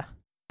willing to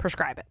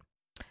prescribe it.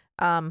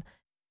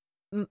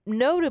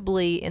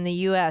 Notably in the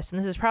U.S., and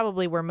this is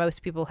probably where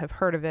most people have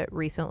heard of it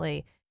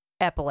recently,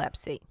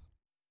 epilepsy.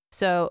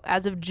 So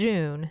as of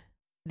June,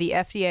 the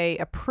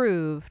FDA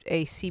approved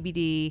a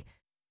CBD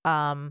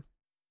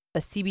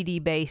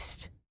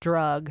based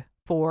drug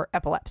for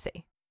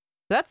epilepsy.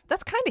 That's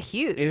kind of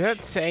huge. Is that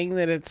saying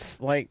that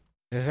it's like?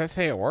 Does that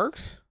say it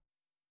works?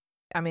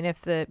 I mean,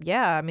 the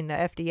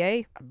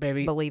FDA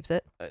Baby believes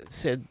it.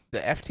 Sid, the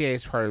FDA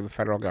is part of the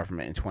federal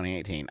government in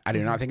 2018. I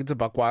do not think it's a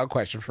buck wild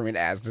question for me to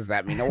ask. Does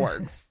that mean it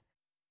works?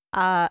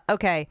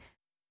 Okay.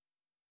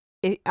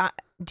 Do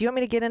you want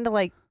me to get into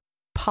like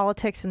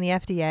politics in the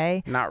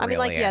FDA? Not really. I mean,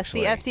 like, yes,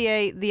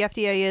 actually. the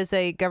FDA is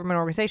a government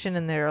organization,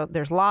 and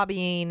there's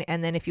lobbying.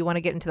 And then if you want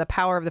to get into the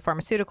power of the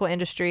pharmaceutical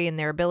industry and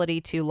their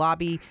ability to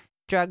lobby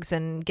drugs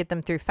and get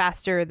them through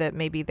faster, that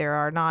maybe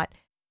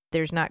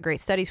there's not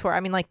great studies for. I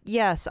mean, like,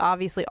 yes,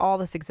 obviously all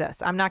this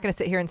exists. I'm not going to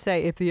sit here and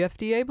say if the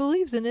FDA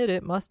believes in it,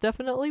 it must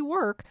definitely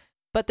work.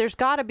 But there's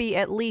got to be,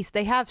 at least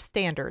they have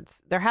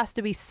standards. There has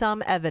to be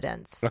some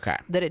evidence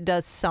that it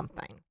does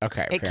something.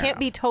 Okay. It can't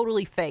be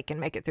totally fake and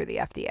make it through the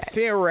FDA.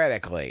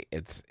 Theoretically,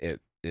 it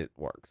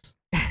works.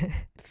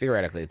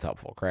 Theoretically, it's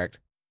helpful, correct?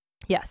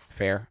 Yes.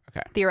 Fair?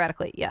 Okay.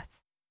 Theoretically,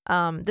 yes.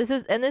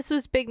 This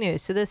was big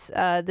news. So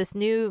this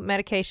new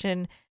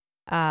medication,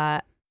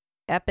 Epidiolex,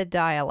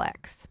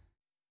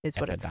 is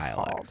what it's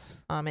called.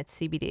 It's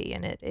CBD,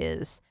 and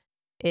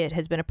it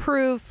has been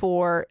approved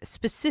for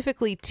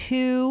specifically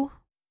two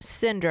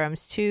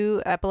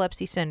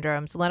epilepsy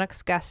syndromes,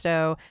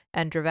 Lennox-Gastaut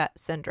and Dravet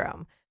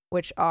syndrome,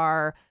 which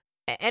are,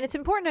 and it's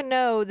important to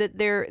know that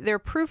they're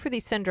approved for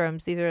these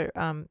syndromes. These are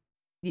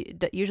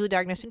usually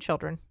diagnosed in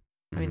children.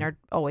 I mean, they're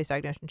always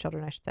diagnosed in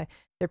children, I should say.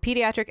 They're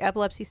pediatric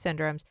epilepsy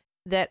syndromes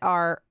that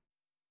are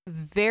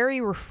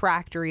very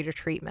refractory to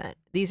treatment.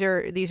 These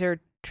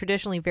are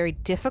traditionally very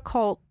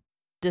difficult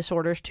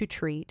disorders to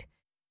treat.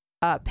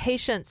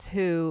 Patients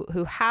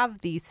who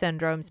have these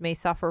syndromes may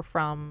suffer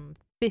from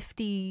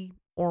 50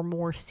 or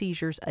more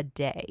seizures a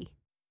day.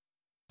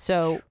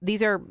 So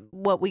these are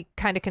what we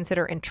kind of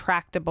consider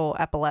intractable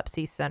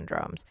epilepsy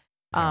syndromes.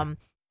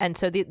 And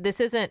so this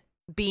isn't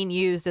being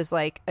used as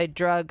like a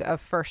drug of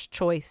first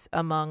choice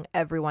among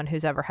everyone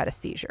who's ever had a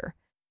seizure.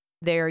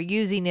 They're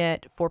using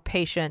it for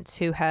patients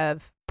who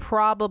have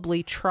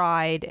probably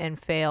tried and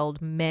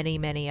failed many,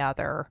 many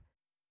other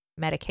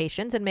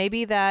medications, and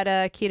maybe that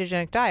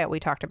ketogenic diet we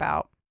talked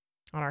about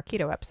on our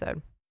keto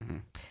episode.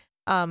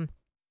 Mhm.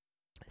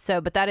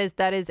 But that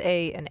is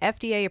an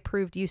FDA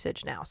approved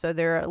usage now. So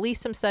there are at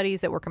least some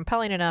studies that were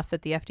compelling enough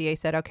that the FDA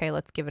said, okay,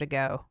 let's give it a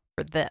go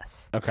for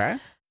this. Okay.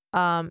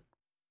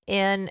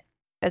 And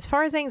as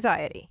far as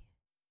anxiety,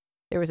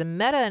 there was a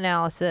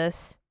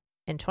meta-analysis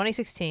in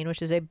 2016,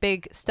 which is a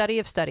big study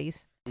of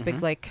studies. It's a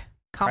big like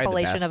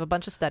compilation best. of a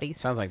bunch of studies,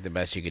 Sounds like the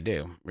best you could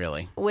do,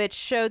 really. which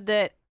showed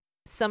that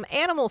some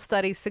animal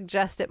studies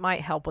suggest it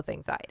might help with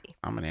anxiety.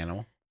 I'm an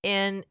animal.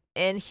 In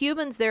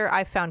humans,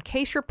 I found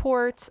case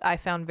reports. I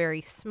found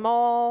very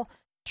small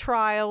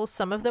trials.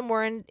 Some of them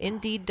were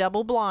indeed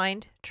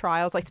double-blind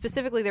trials. Like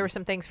specifically, there were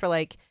some things for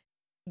like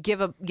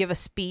give a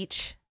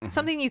speech,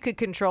 something you could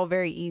control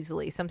very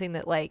easily. Something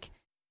that like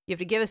you have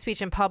to give a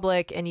speech in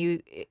public, and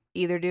you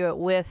either do it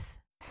with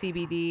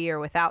CBD or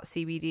without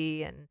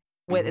CBD, and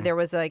there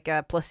was like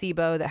a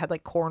placebo that had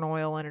like corn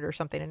oil in it or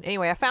something. And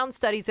anyway, I found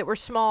studies that were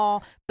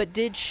small but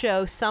did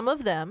show some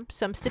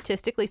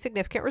statistically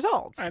significant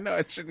results. I know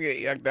I shouldn't get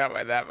yucked out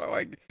by that, but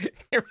like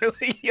it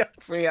really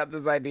yucks me out,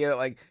 this idea that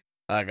like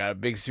I got a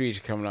big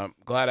speech coming up.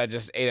 Glad I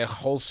just ate a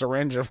whole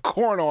syringe of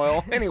corn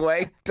oil.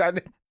 Anyway, time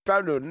to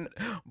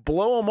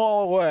blow them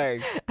all away.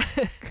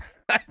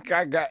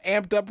 I got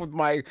amped up with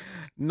my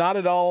not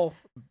at all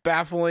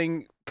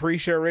baffling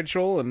pre-show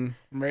ritual, and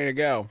I'm ready to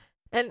go.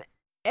 And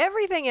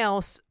everything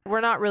else,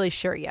 we're not really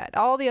sure yet.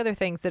 All the other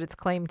things that it's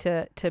claimed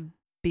to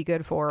be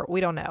good for, we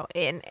don't know.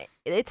 And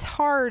it's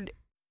hard.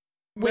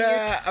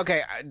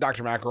 Okay,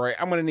 Dr. McElroy,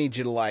 I'm going to need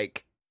you to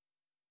like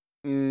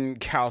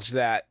couch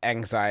that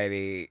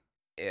anxiety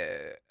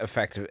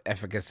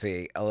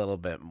efficacy a little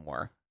bit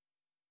more.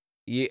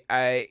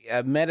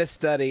 A meta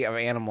study of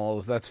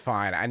animals, that's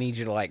fine. I need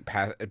you to like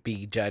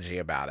be judgy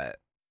about it.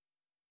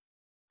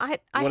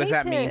 What does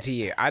that mean to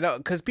you? I don't,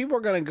 because people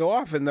are going to go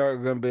off and they're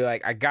going to be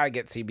like, I got to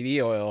get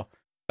CBD oil.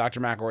 Dr.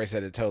 McElroy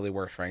said it totally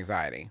works for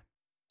anxiety.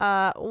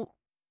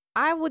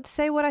 I would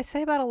say what I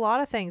say about a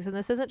lot of things, and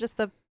this isn't just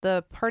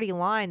the party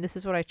line. This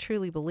is what I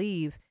truly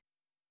believe.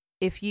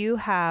 If you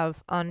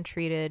have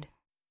untreated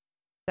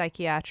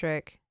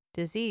psychiatric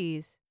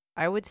disease,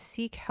 I would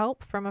seek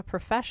help from a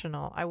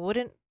professional. I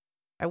wouldn't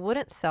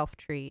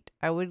self-treat.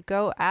 I would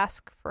go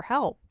ask for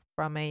help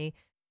from a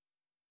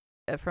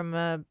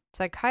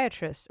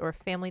psychiatrist or a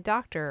family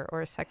doctor or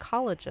a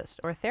psychologist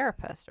or a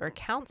therapist or a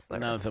counselor.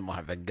 None of them will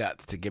have the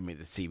guts to give me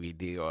the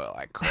CBD oil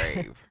I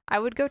crave. I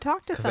would go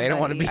talk to somebody. They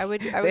don't want to be.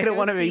 They don't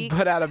want to be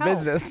put out of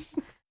business.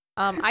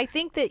 I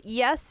think that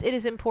yes, it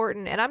is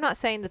important, and I'm not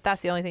saying that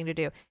that's the only thing to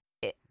do.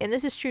 And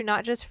this is true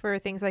not just for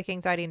things like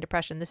anxiety and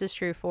depression. This is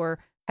true for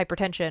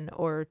hypertension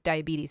or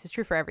diabetes. It's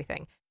true for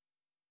everything.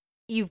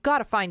 You've got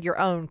to find your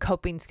own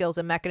coping skills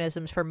and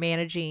mechanisms for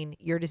managing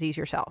your disease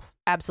yourself.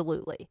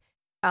 Absolutely.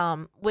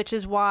 Which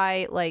is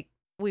why, like,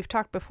 we've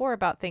talked before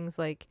about things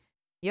like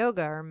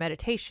yoga or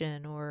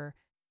meditation or,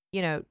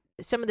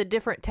 some of the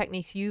different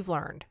techniques you've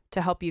learned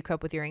to help you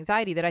cope with your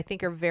anxiety that I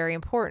think are very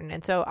important.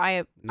 And so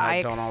I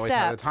don't always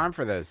have the time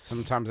for those.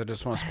 Sometimes I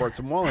just want to squirt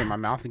some oil in my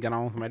mouth and get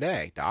on with my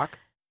day, Doc.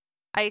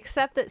 I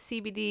accept that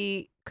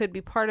CBD could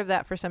be part of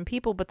that for some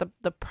people, but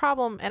the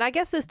problem, and I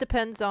guess this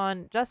depends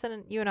on,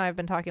 Justin, you and I have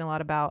been talking a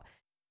lot about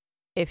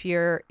if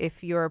you're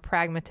a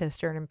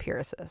pragmatist or an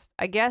empiricist.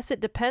 I guess it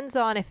depends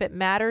on if it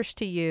matters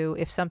to you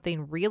if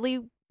something really,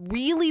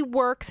 really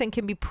works and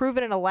can be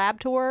proven in a lab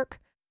to work,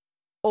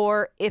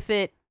 or if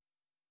it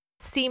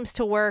seems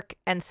to work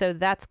and so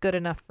that's good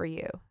enough for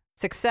you.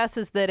 Success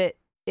is that it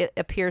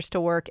appears to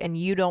work and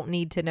you don't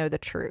need to know the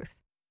truth.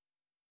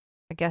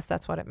 I guess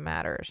that's what it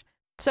matters.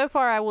 So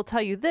far, I will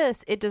tell you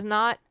this, it does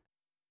not,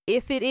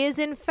 if it is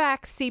in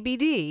fact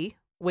CBD,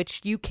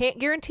 which you can't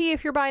guarantee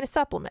if you're buying a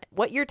supplement,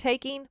 what you're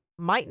taking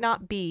might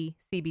not be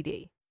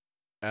CBD.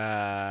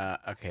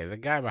 Okay, the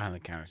guy behind the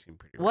counter seemed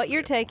pretty What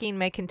you're reputable. taking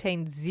may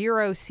contain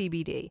 0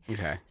 CBD.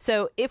 Okay.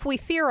 So if we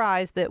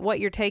theorize that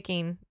what you're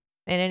taking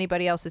and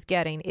anybody else is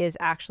getting is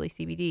actually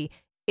CBD,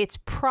 it's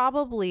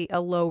probably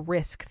a low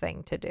risk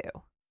thing to do.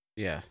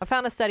 Yes. I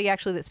found a study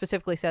actually that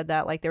specifically said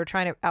that, like they were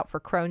trying it out for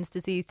Crohn's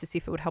disease to see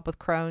if it would help with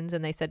Crohn's,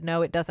 and they said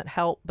no, it doesn't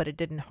help, but it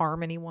didn't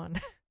harm anyone.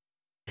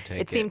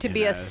 It seemed to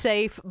be a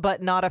safe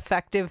but not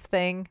effective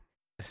thing.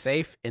 A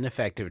safe,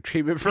 ineffective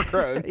treatment for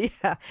Crohn's.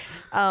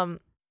 Yeah.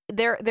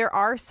 There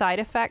are side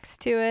effects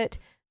to it.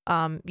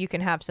 You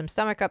can have some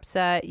stomach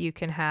upset. You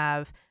can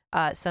have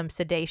some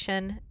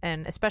sedation,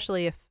 and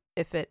especially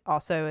if it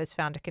also is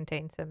found to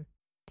contain some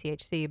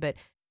THC, but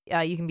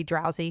you can be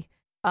drowsy.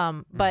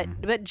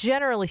 But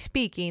generally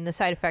speaking, the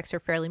side effects are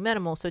fairly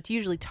minimal, so it's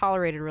usually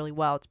tolerated really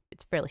well.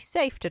 It's fairly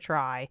safe to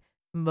try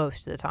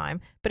most of the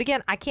time. But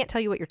again, I can't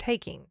tell you what you're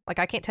taking. Like,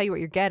 I can't tell you what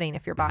you're getting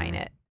if you're buying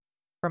it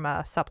from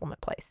a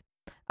supplement place.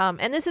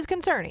 And this is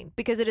concerning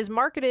because it is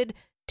marketed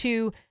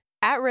to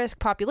at-risk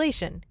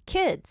population,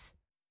 kids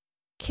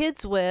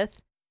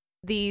with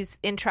these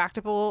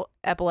intractable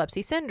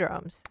epilepsy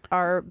syndromes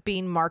are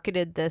being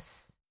marketed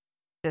this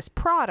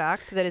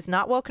product that is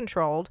not well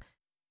controlled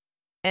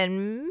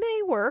and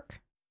may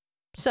work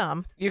for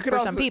some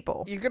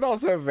people. You could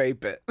also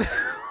vape it.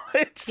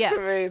 Which Yes. to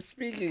me,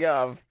 speaking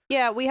of,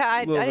 Yeah, I little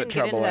didn't bit get into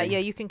that. troubling. Yeah,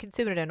 you can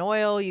consume it in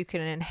oil. You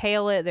can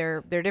inhale it.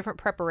 There are different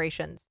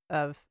preparations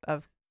of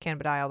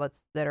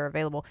cannabidiol that are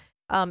available.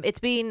 It's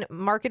being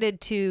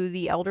marketed to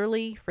the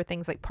elderly for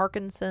things like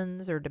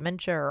Parkinson's or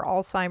dementia or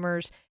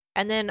Alzheimer's,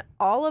 and then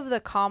all of the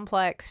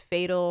complex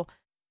fatal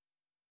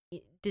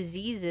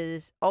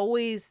diseases.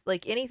 Always,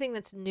 like anything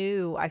that's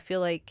new, I feel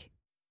like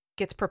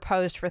gets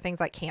proposed for things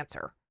like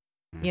cancer.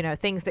 You know,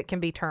 things that can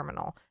be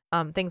terminal.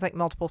 Things like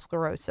multiple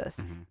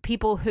sclerosis.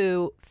 People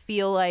who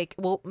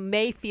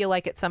may feel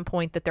like at some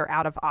point that they're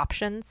out of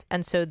options,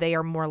 and so they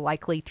are more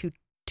likely to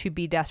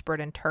be desperate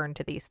and turn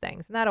to these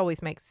things. And that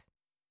always makes,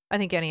 I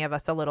think, any of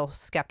us a little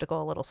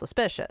skeptical, a little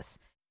suspicious.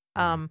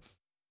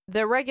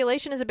 The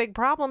regulation is a big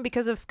problem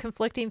because of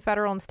conflicting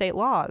federal and state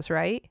laws,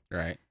 right?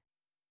 right?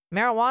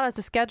 Marijuana is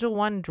a Schedule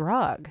I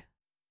drug,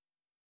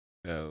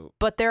 So,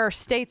 but there are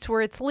states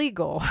where it's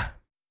legal.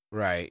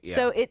 right. Yeah.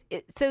 So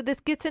so this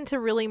gets into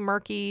really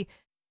murky,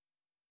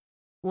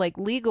 like,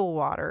 legal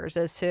waters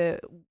as to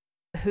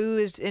who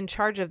is in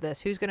charge of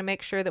this, who's going to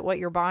make sure that what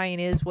you're buying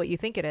is what you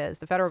think it is.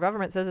 The federal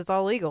government says it's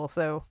all legal,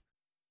 so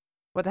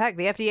what the heck?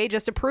 The FDA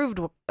just approved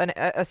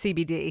a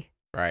CBD.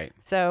 right.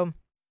 So,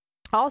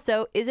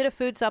 also, is it a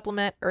food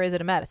supplement or is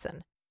it a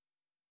medicine?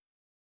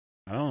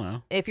 I don't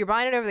know. If you're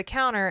buying it over the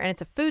counter and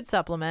it's a food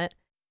supplement,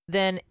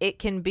 then it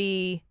can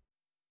be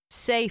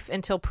safe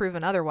until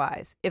proven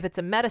otherwise. If it's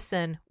a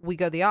medicine, we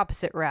go the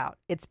opposite route.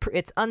 It's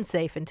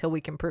unsafe until we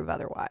can prove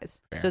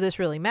otherwise. Fair. So this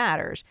really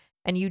matters,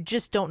 and you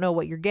just don't know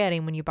what you're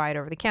getting when you buy it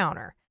over the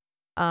counter.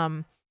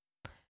 I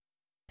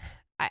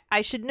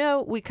should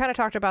know, we kind of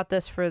talked about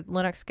this for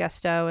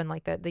Lennox-Gastaut and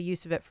like the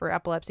use of it for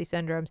epilepsy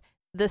syndromes.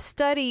 The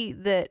study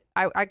that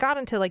I got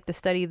into, like the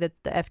study that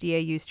the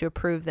FDA used to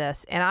approve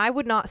this, and I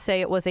would not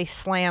say it was a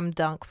slam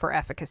dunk for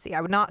efficacy.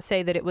 I would not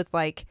say that it was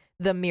like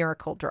the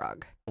miracle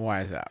drug.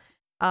 Why is that?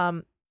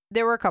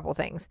 There were a couple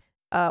things.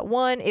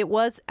 One, it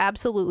was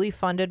absolutely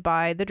funded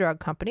by the drug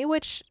company,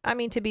 which, I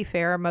mean, to be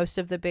fair, most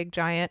of the big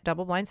giant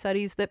double-blind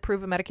studies that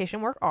prove a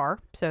medication work are.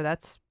 So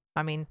that's,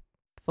 I mean,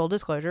 full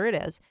disclosure, it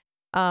is.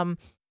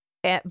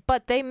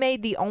 But they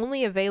made the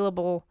only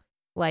available,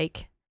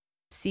 like,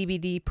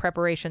 CBD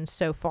preparation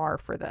so far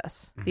for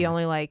this. The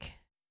only, like,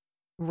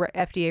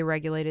 FDA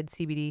regulated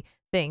CBD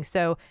thing.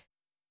 So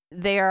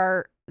they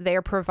are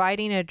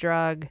providing a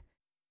drug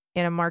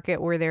in a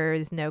market where there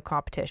is no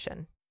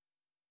competition.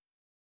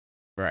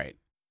 Right.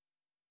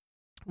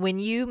 When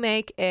you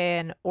make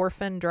an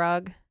orphan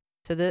drug,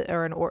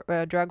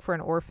 a drug for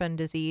an orphan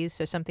disease,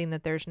 so something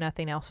that there's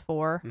nothing else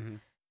for,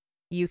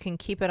 you can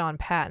keep it on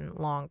patent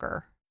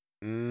longer.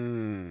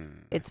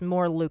 It's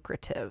more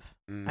lucrative.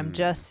 I'm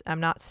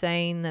not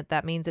saying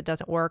that means it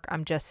doesn't work.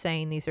 I'm just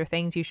saying these are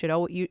things you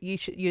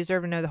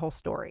deserve to know the whole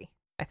story,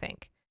 I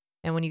think.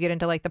 And when you get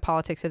into like the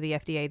politics of the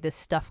FDA, this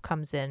stuff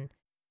comes in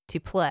to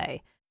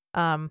play.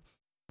 And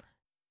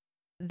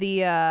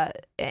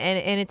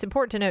it's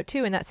important to note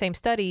too, in that same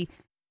study,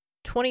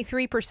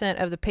 23%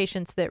 of the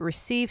patients that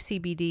receive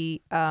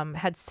CBD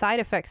had side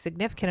effects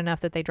significant enough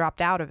that they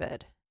dropped out of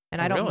it.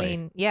 And I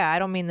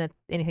don't mean that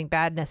anything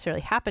bad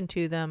necessarily happened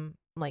to them.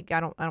 Like I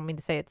don't mean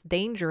to say it's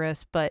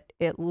dangerous, but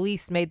at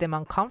least made them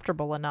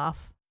uncomfortable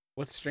enough.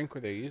 What strength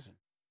were they using?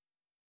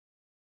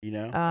 You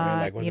know,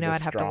 was it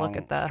I'd have to look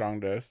at the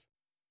strong dose.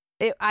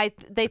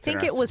 They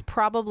think it was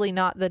probably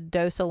not the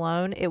dose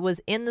alone. It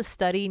was in the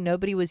study.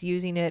 Nobody was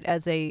using it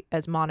as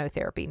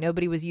monotherapy.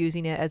 Nobody was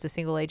using it as a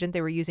single agent. They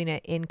were using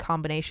it in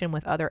combination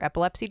with other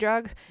epilepsy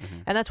drugs.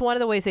 And that's one of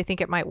the ways they think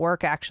it might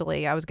work,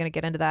 actually. I was going to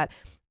get into that,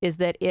 is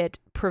that it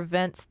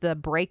prevents the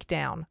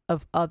breakdown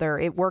of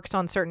it works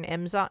on certain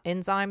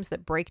enzymes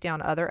that break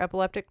down other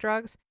epileptic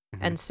drugs.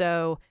 And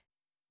so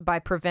by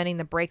preventing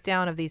the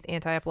breakdown of these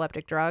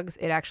anti-epileptic drugs,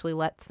 it actually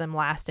lets them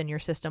last in your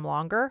system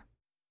longer,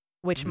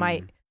 which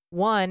might,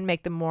 one,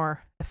 make them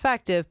more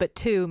effective, but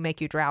two, make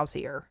you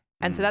drowsier.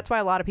 And so that's why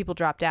a lot of people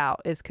dropped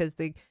out, is because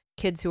the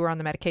kids who were on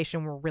the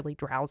medication were really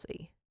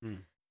drowsy.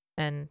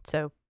 And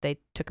so they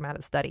took them out of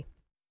the study.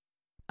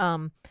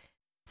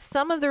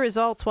 Some of the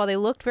results, while they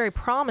looked very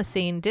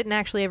promising, didn't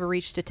actually ever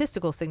reach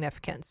statistical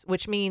significance,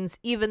 which means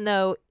even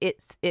though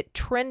it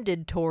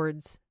trended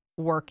towards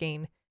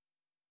working,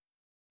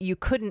 you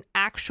couldn't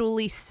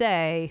actually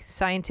say,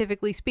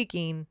 scientifically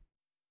speaking,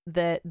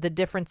 that the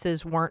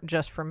differences weren't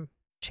just from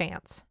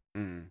chance.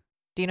 Do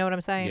you know what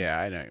I'm saying? Yeah,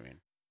 I know what you mean.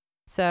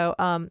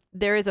 So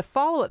there is a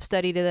follow-up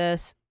study to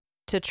this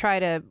to try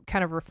to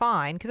kind of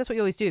refine, because that's what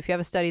you always do. If you have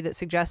a study that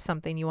suggests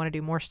something, you want to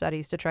do more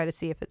studies to try to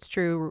see if it's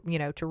true,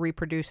 to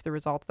reproduce the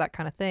results, that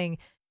kind of thing.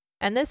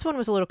 And this one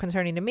was a little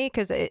concerning to me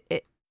because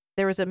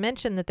there was a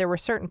mention that there were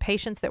certain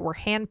patients that were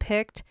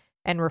handpicked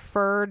and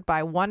referred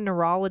by one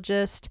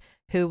neurologist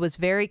who was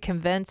very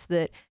convinced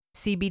that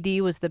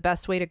CBD was the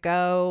best way to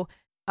go.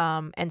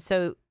 And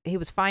so he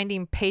was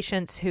finding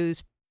patients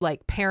whose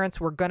like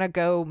parents were going to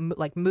go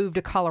like move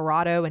to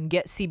Colorado and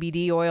get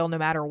CBD oil no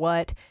matter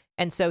what.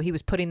 And so he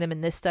was putting them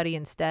in this study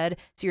instead.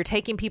 So you're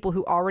taking people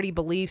who already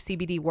believe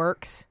CBD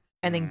works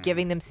and then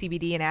giving them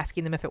CBD and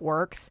asking them if it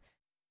works.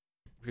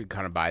 It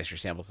kind of buys your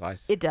sample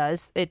size. It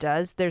does. It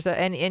does. There's a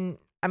and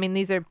I mean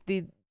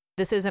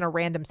this isn't a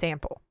random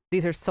sample.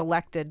 These are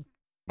selected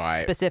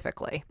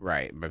specifically.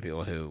 Right, by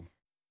people who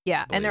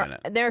and believe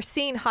in they're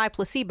seeing high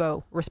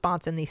placebo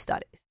response in these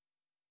studies.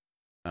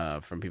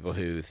 From people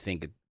who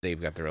think they've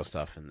got the real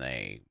stuff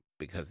and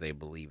because they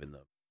believe in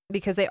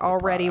because they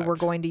already were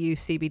product. going to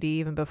use CBD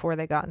even before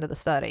they got into the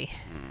study.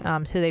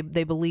 So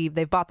they believe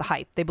they've bought the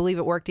hype. They believe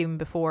it worked even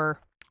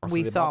before Also,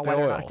 we they saw bought the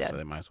whether or oil, not it did. So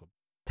they might as well.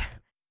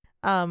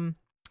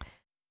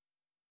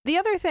 The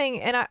other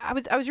thing, and I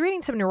was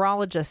reading some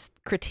neurologists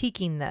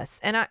critiquing this,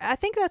 and I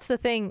think that's the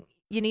thing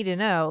you need to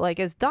know. Like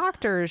as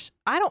doctors,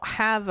 I don't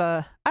have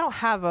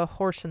a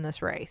horse in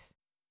this race.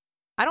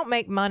 I don't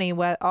make money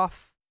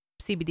off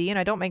CBD, and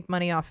I don't make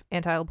money off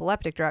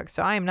anti-epileptic drugs.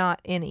 So I am not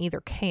in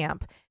either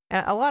camp.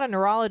 And a lot of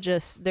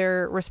neurologists,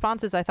 their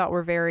responses I thought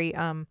were very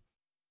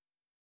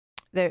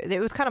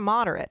it was kind of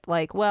moderate.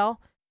 Like, well,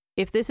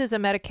 if this is a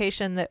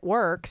medication that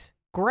works,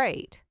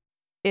 great.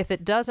 If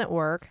it doesn't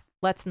work,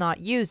 let's not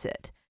use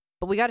it.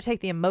 But we got to take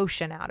the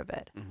emotion out of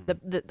it.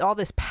 Mm-hmm. All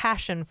this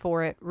passion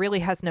for it really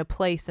has no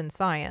place in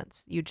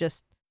science. You'd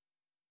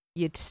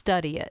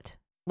study it.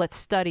 Let's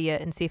study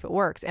it and see if it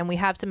works. And we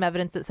have some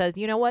evidence that says,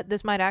 you know what,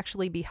 this might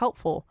actually be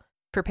helpful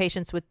for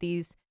patients with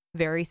these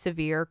very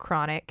severe,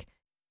 chronic,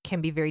 can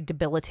be very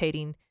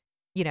debilitating,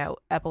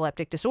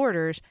 epileptic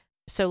disorders.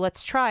 So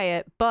let's try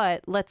it,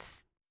 but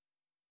let's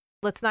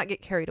not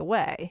get carried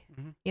away,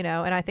 Mm-hmm.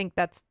 And I think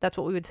that's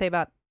what we would say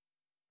about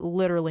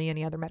literally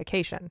any other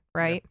medication,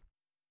 right?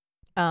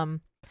 Yeah.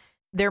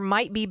 There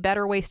might be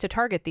better ways to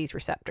target these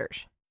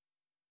receptors.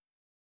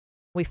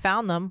 We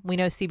found them. We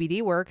know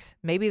CBD works.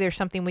 Maybe there's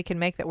something we can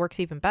make that works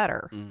even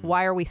better. Mm-hmm.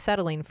 Why are we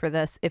settling for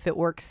this if it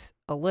works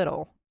a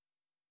little?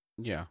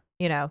 Yeah.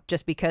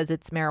 Just because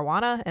it's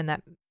marijuana and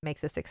that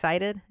makes us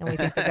excited and we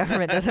think the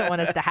government doesn't want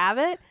us to have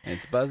it.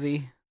 It's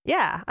buzzy.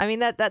 Yeah. I mean,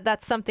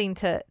 that's something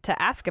to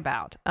ask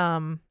about.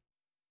 And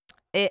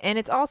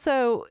it's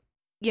also,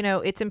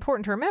 it's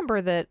important to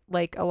remember that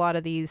like a lot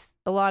of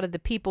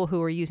the people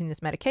who are using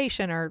this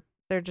medication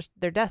they're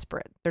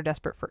desperate. They're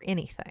desperate for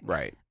anything.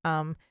 Right.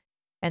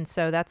 And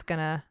so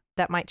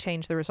that might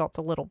change the results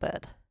a little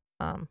bit.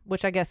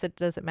 Which I guess it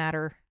doesn't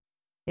matter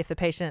if the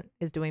patient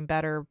is doing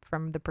better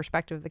from the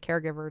perspective of the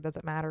caregiver. It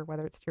doesn't matter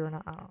whether it's true or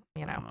not.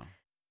 I don't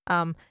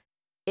know.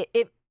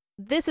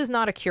 This is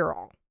not a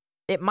cure-all.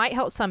 It might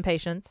help some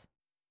patients.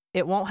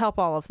 It won't help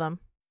all of them.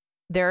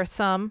 There are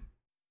some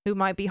who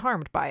might be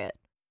harmed by it.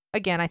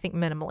 Again, I think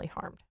minimally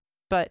harmed,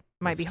 but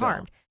might be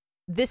harmed.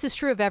 This is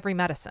true of every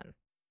medicine.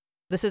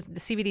 The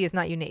CBD is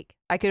not unique.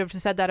 I could have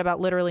said that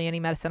about literally any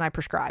medicine I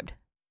prescribed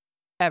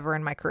ever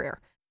in my career.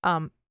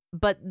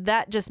 But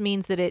that just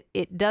means that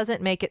it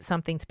doesn't make it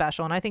something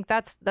special. And I think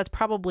that's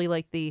probably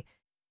like the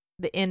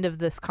end of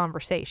this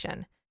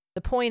conversation.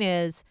 The point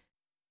is,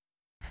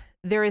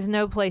 there is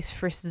no place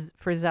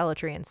for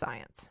zealotry in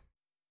science.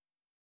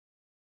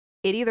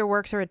 It either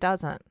works or it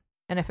doesn't.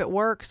 And if it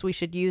works, we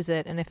should use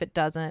it. And if it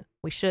doesn't,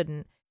 we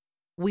shouldn't.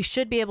 We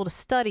should be able to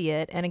study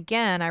it. And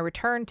again, I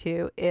return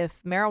to, if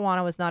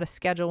marijuana was not a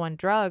Schedule I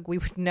drug, we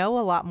would know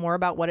a lot more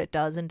about what it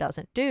does and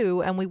doesn't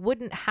do. And we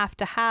wouldn't have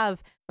to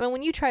have,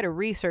 when you try to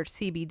research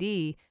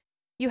CBD,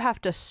 you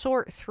have to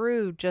sort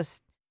through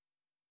just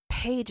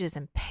pages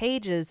and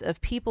pages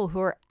of people who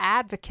are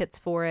advocates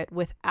for it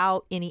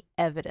without any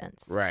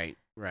evidence. Right.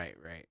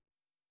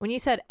 When you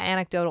said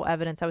anecdotal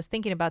evidence, I was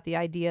thinking about the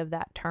idea of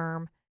that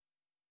term.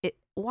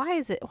 Why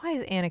is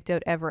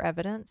anecdote ever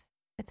evidence?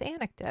 It's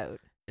anecdote.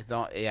 It's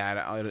all,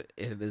 it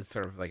is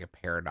sort of like a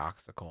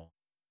paradoxical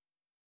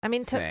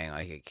thing.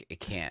 Like it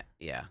can't,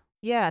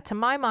 Yeah, to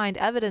my mind,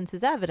 evidence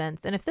is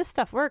evidence. And if this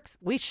stuff works,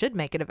 we should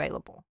make it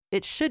available.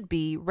 It should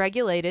be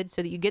regulated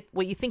so that you get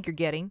what you think you're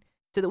getting,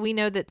 so that we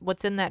know that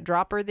what's in that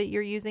dropper that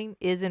you're using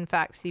is in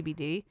fact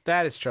CBD.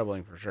 That is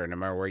troubling for sure. No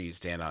matter where you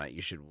stand on it,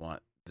 you should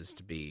want this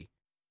to be,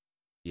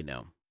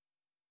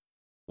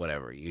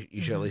 whatever.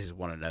 You should at least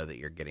want to know that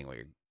you're getting what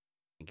you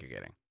think you're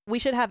getting. We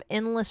should have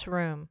endless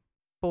room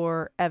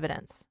for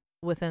evidence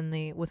within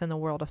the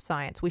world of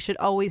science. We should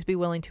always be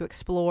willing to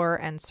explore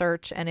and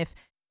search. And if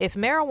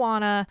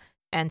marijuana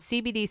and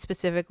CBD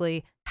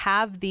specifically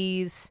have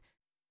these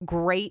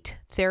great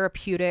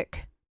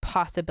therapeutic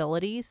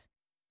possibilities,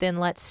 then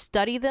let's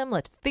study them,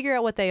 let's figure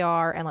out what they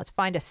are, and let's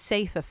find a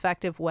safe,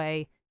 effective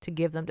way to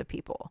give them to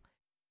people.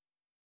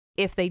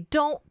 If they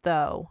don't,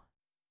 though,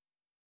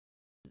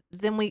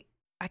 then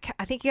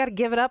I think you got to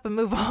give it up and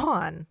move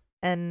on.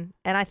 And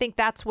I think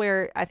that's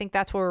where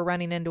we're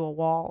running into a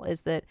wall,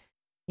 is that,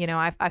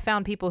 I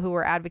found people who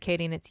were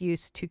advocating its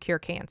use to cure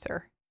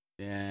cancer.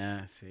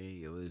 Yeah,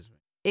 see, you lose me.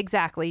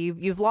 Exactly.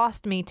 You've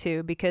lost me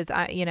too, because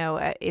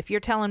if you're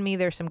telling me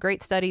there's some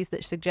great studies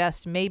that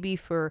suggest maybe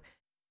for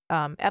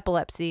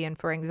epilepsy and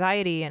for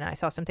anxiety, and I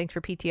saw some things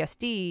for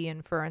PTSD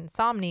and for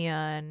insomnia,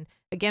 and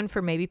again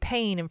for maybe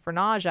pain and for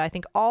nausea, I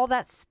think all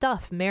that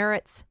stuff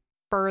merits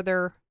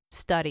further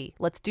study.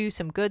 Let's do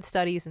some good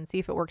studies and see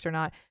if it works or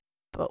not.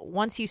 But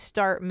once you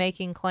start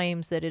making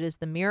claims that it is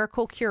the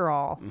miracle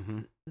cure-all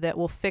that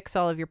will fix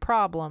all of your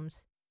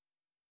problems,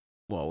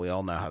 Well, we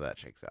all know how that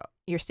shakes out.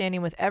 You're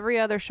standing with every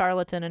other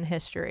charlatan in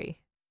history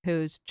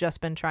who's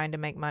just been trying to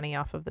make money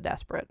off of the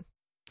desperate.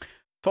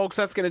 Folks,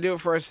 that's going to do it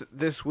for us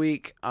this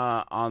week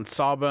on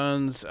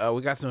Sawbones.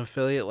 We got some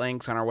affiliate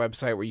links on our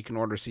website where you can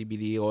order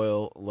CBD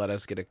oil. Let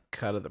us get a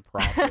cut of the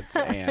profits.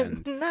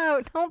 And no,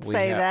 don't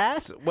say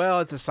that. Well,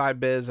 it's a side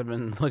biz I've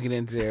been looking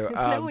into.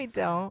 No, we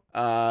don't.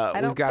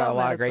 We've got a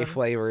lot of great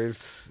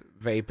flavors.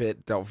 Vape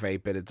it, don't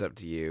vape it. It's up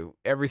to you.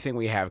 Everything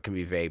we have can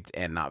be vaped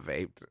and not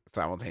vaped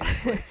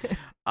simultaneously.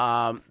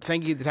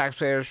 Thank you to the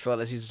taxpayers for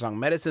letting us use the song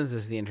Medicines.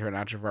 This is the intro and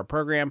outro of our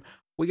program.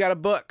 We got a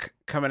book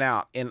coming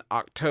out in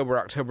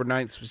October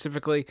 9th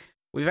specifically.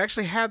 We've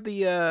actually had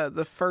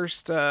the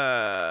first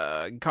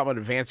common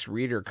advanced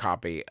reader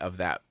copy of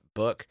that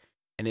book,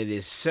 and it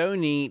is so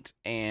neat,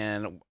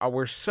 and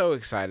we're so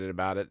excited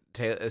about it.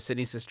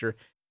 Sydney's sister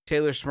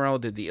Taylor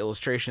Smurl did the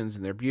illustrations,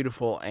 and they're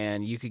beautiful,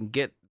 and you can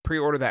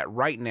pre-order that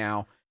right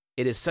now.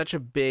 It is such a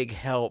big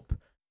help.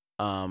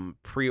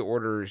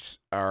 Pre-orders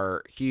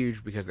are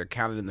huge because they're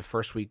counted in the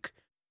first week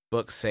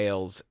book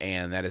sales,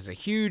 and that is a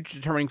huge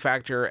determining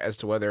factor as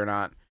to whether or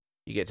not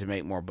you get to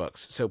make more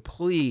books. So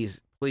please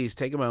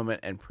take a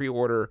moment and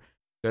pre-order.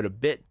 Go to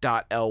bit.ly/the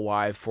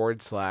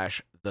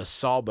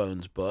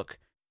Sawbones book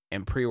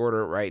and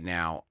pre-order it right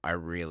now. I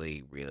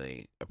really,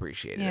 really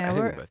appreciate it. I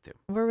think we both do.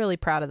 We're really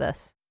proud of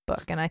this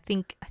book, and I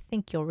think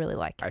you'll really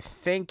like it. I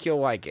think you'll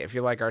like it if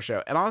you like our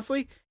show. And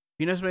honestly, if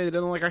you know somebody that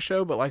doesn't like our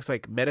show but likes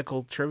like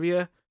medical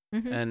trivia,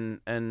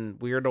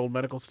 and weird old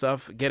medical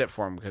stuff, get it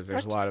for them because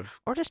there's a lot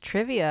of... Or just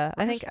trivia.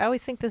 I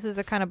always think this is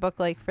the kind of book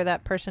like for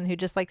that person who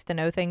just likes to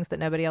know things that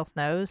nobody else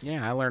knows.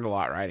 Yeah, I learned a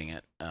lot writing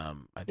it. I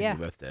think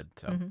we both did.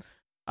 So,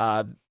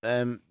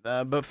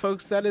 but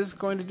folks, that is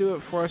going to do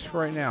it for us for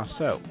right now.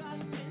 So,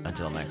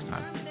 until next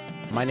time.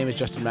 My name is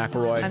Justin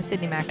McElroy. I'm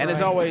Sydney McElroy. And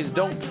as always,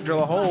 don't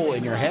drill a hole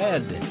in your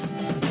head.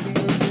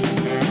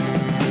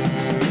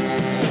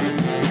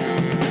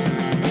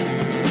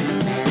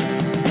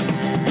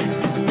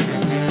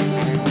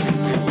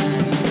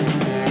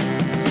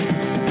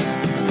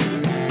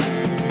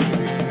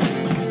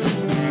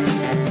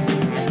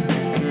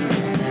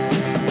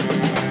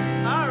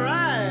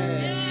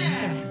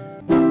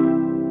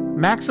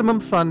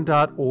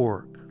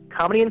 MaximumFun.org.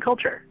 Comedy and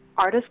culture.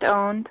 Artist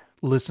owned.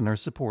 Listener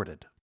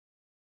supported.